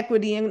be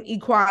equity and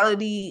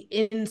equality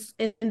in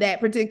that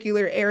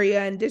particular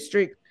area and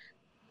district.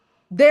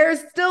 They're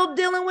still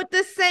dealing with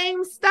the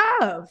same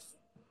stuff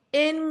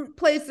in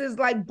places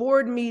like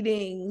board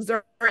meetings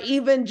or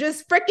even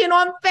just freaking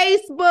on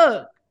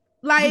Facebook.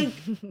 Like,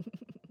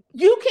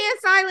 you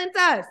can't silence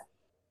us.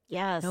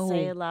 Yes, no.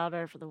 Say it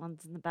louder for the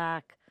ones in the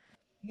back.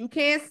 You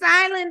can't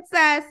silence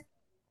us.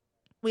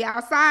 We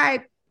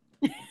outside.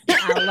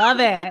 I love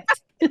it.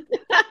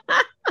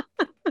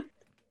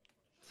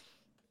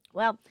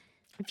 Well,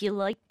 if you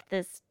liked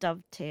this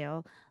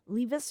dovetail,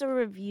 leave us a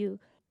review.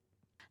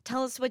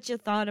 Tell us what you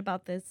thought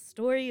about this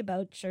story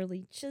about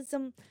Shirley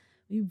Chisholm.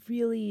 We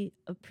really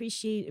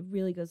appreciate it.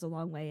 Really goes a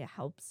long way. It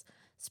helps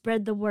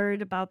spread the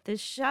word about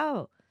this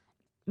show.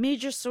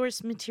 Major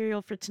source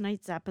material for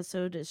tonight's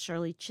episode is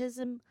Shirley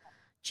Chisholm,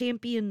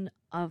 Champion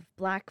of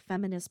Black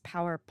Feminist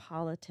Power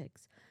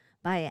Politics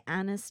by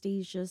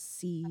Anastasia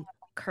C.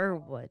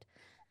 Kerwood.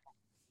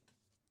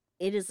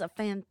 It is a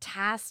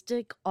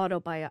fantastic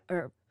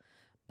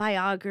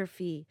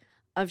biography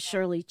of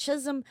Shirley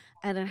Chisholm,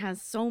 and it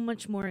has so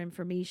much more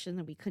information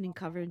that we couldn't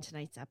cover in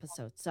tonight's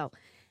episode. So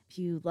if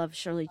you love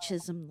Shirley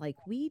Chisholm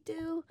like we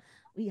do,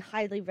 we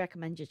highly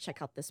recommend you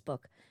check out this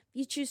book. If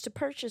you choose to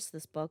purchase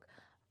this book,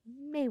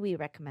 may we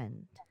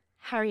recommend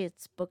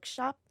Harriet's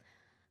Bookshop.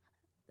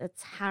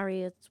 That's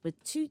Harriet's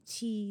with 2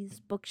 T's,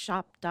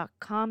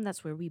 bookshop.com.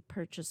 That's where we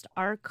purchased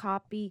our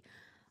copy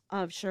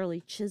of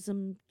Shirley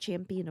Chisholm,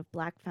 Champion of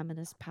Black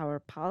Feminist Power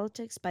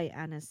Politics by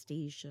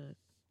Anastasia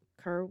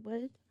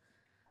Kerwood.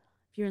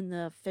 If you're in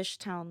the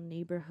Fishtown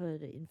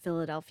neighborhood in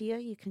Philadelphia,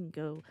 you can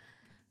go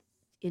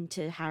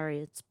into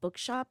Harriet's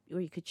Bookshop, or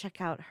you could check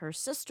out her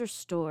sister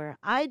store,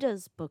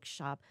 Ida's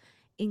Bookshop,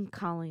 in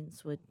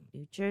Collingswood,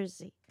 New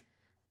Jersey.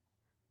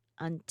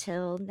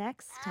 Until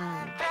next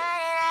time.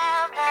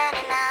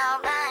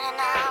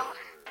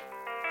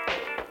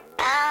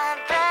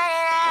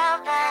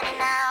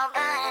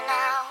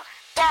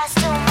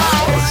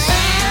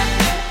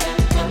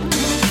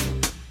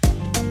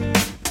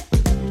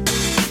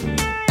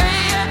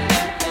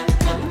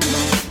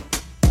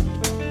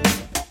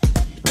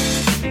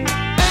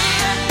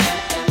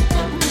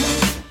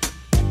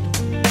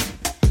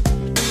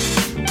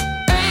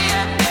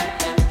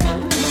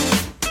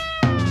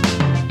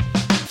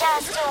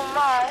 That's too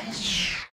much.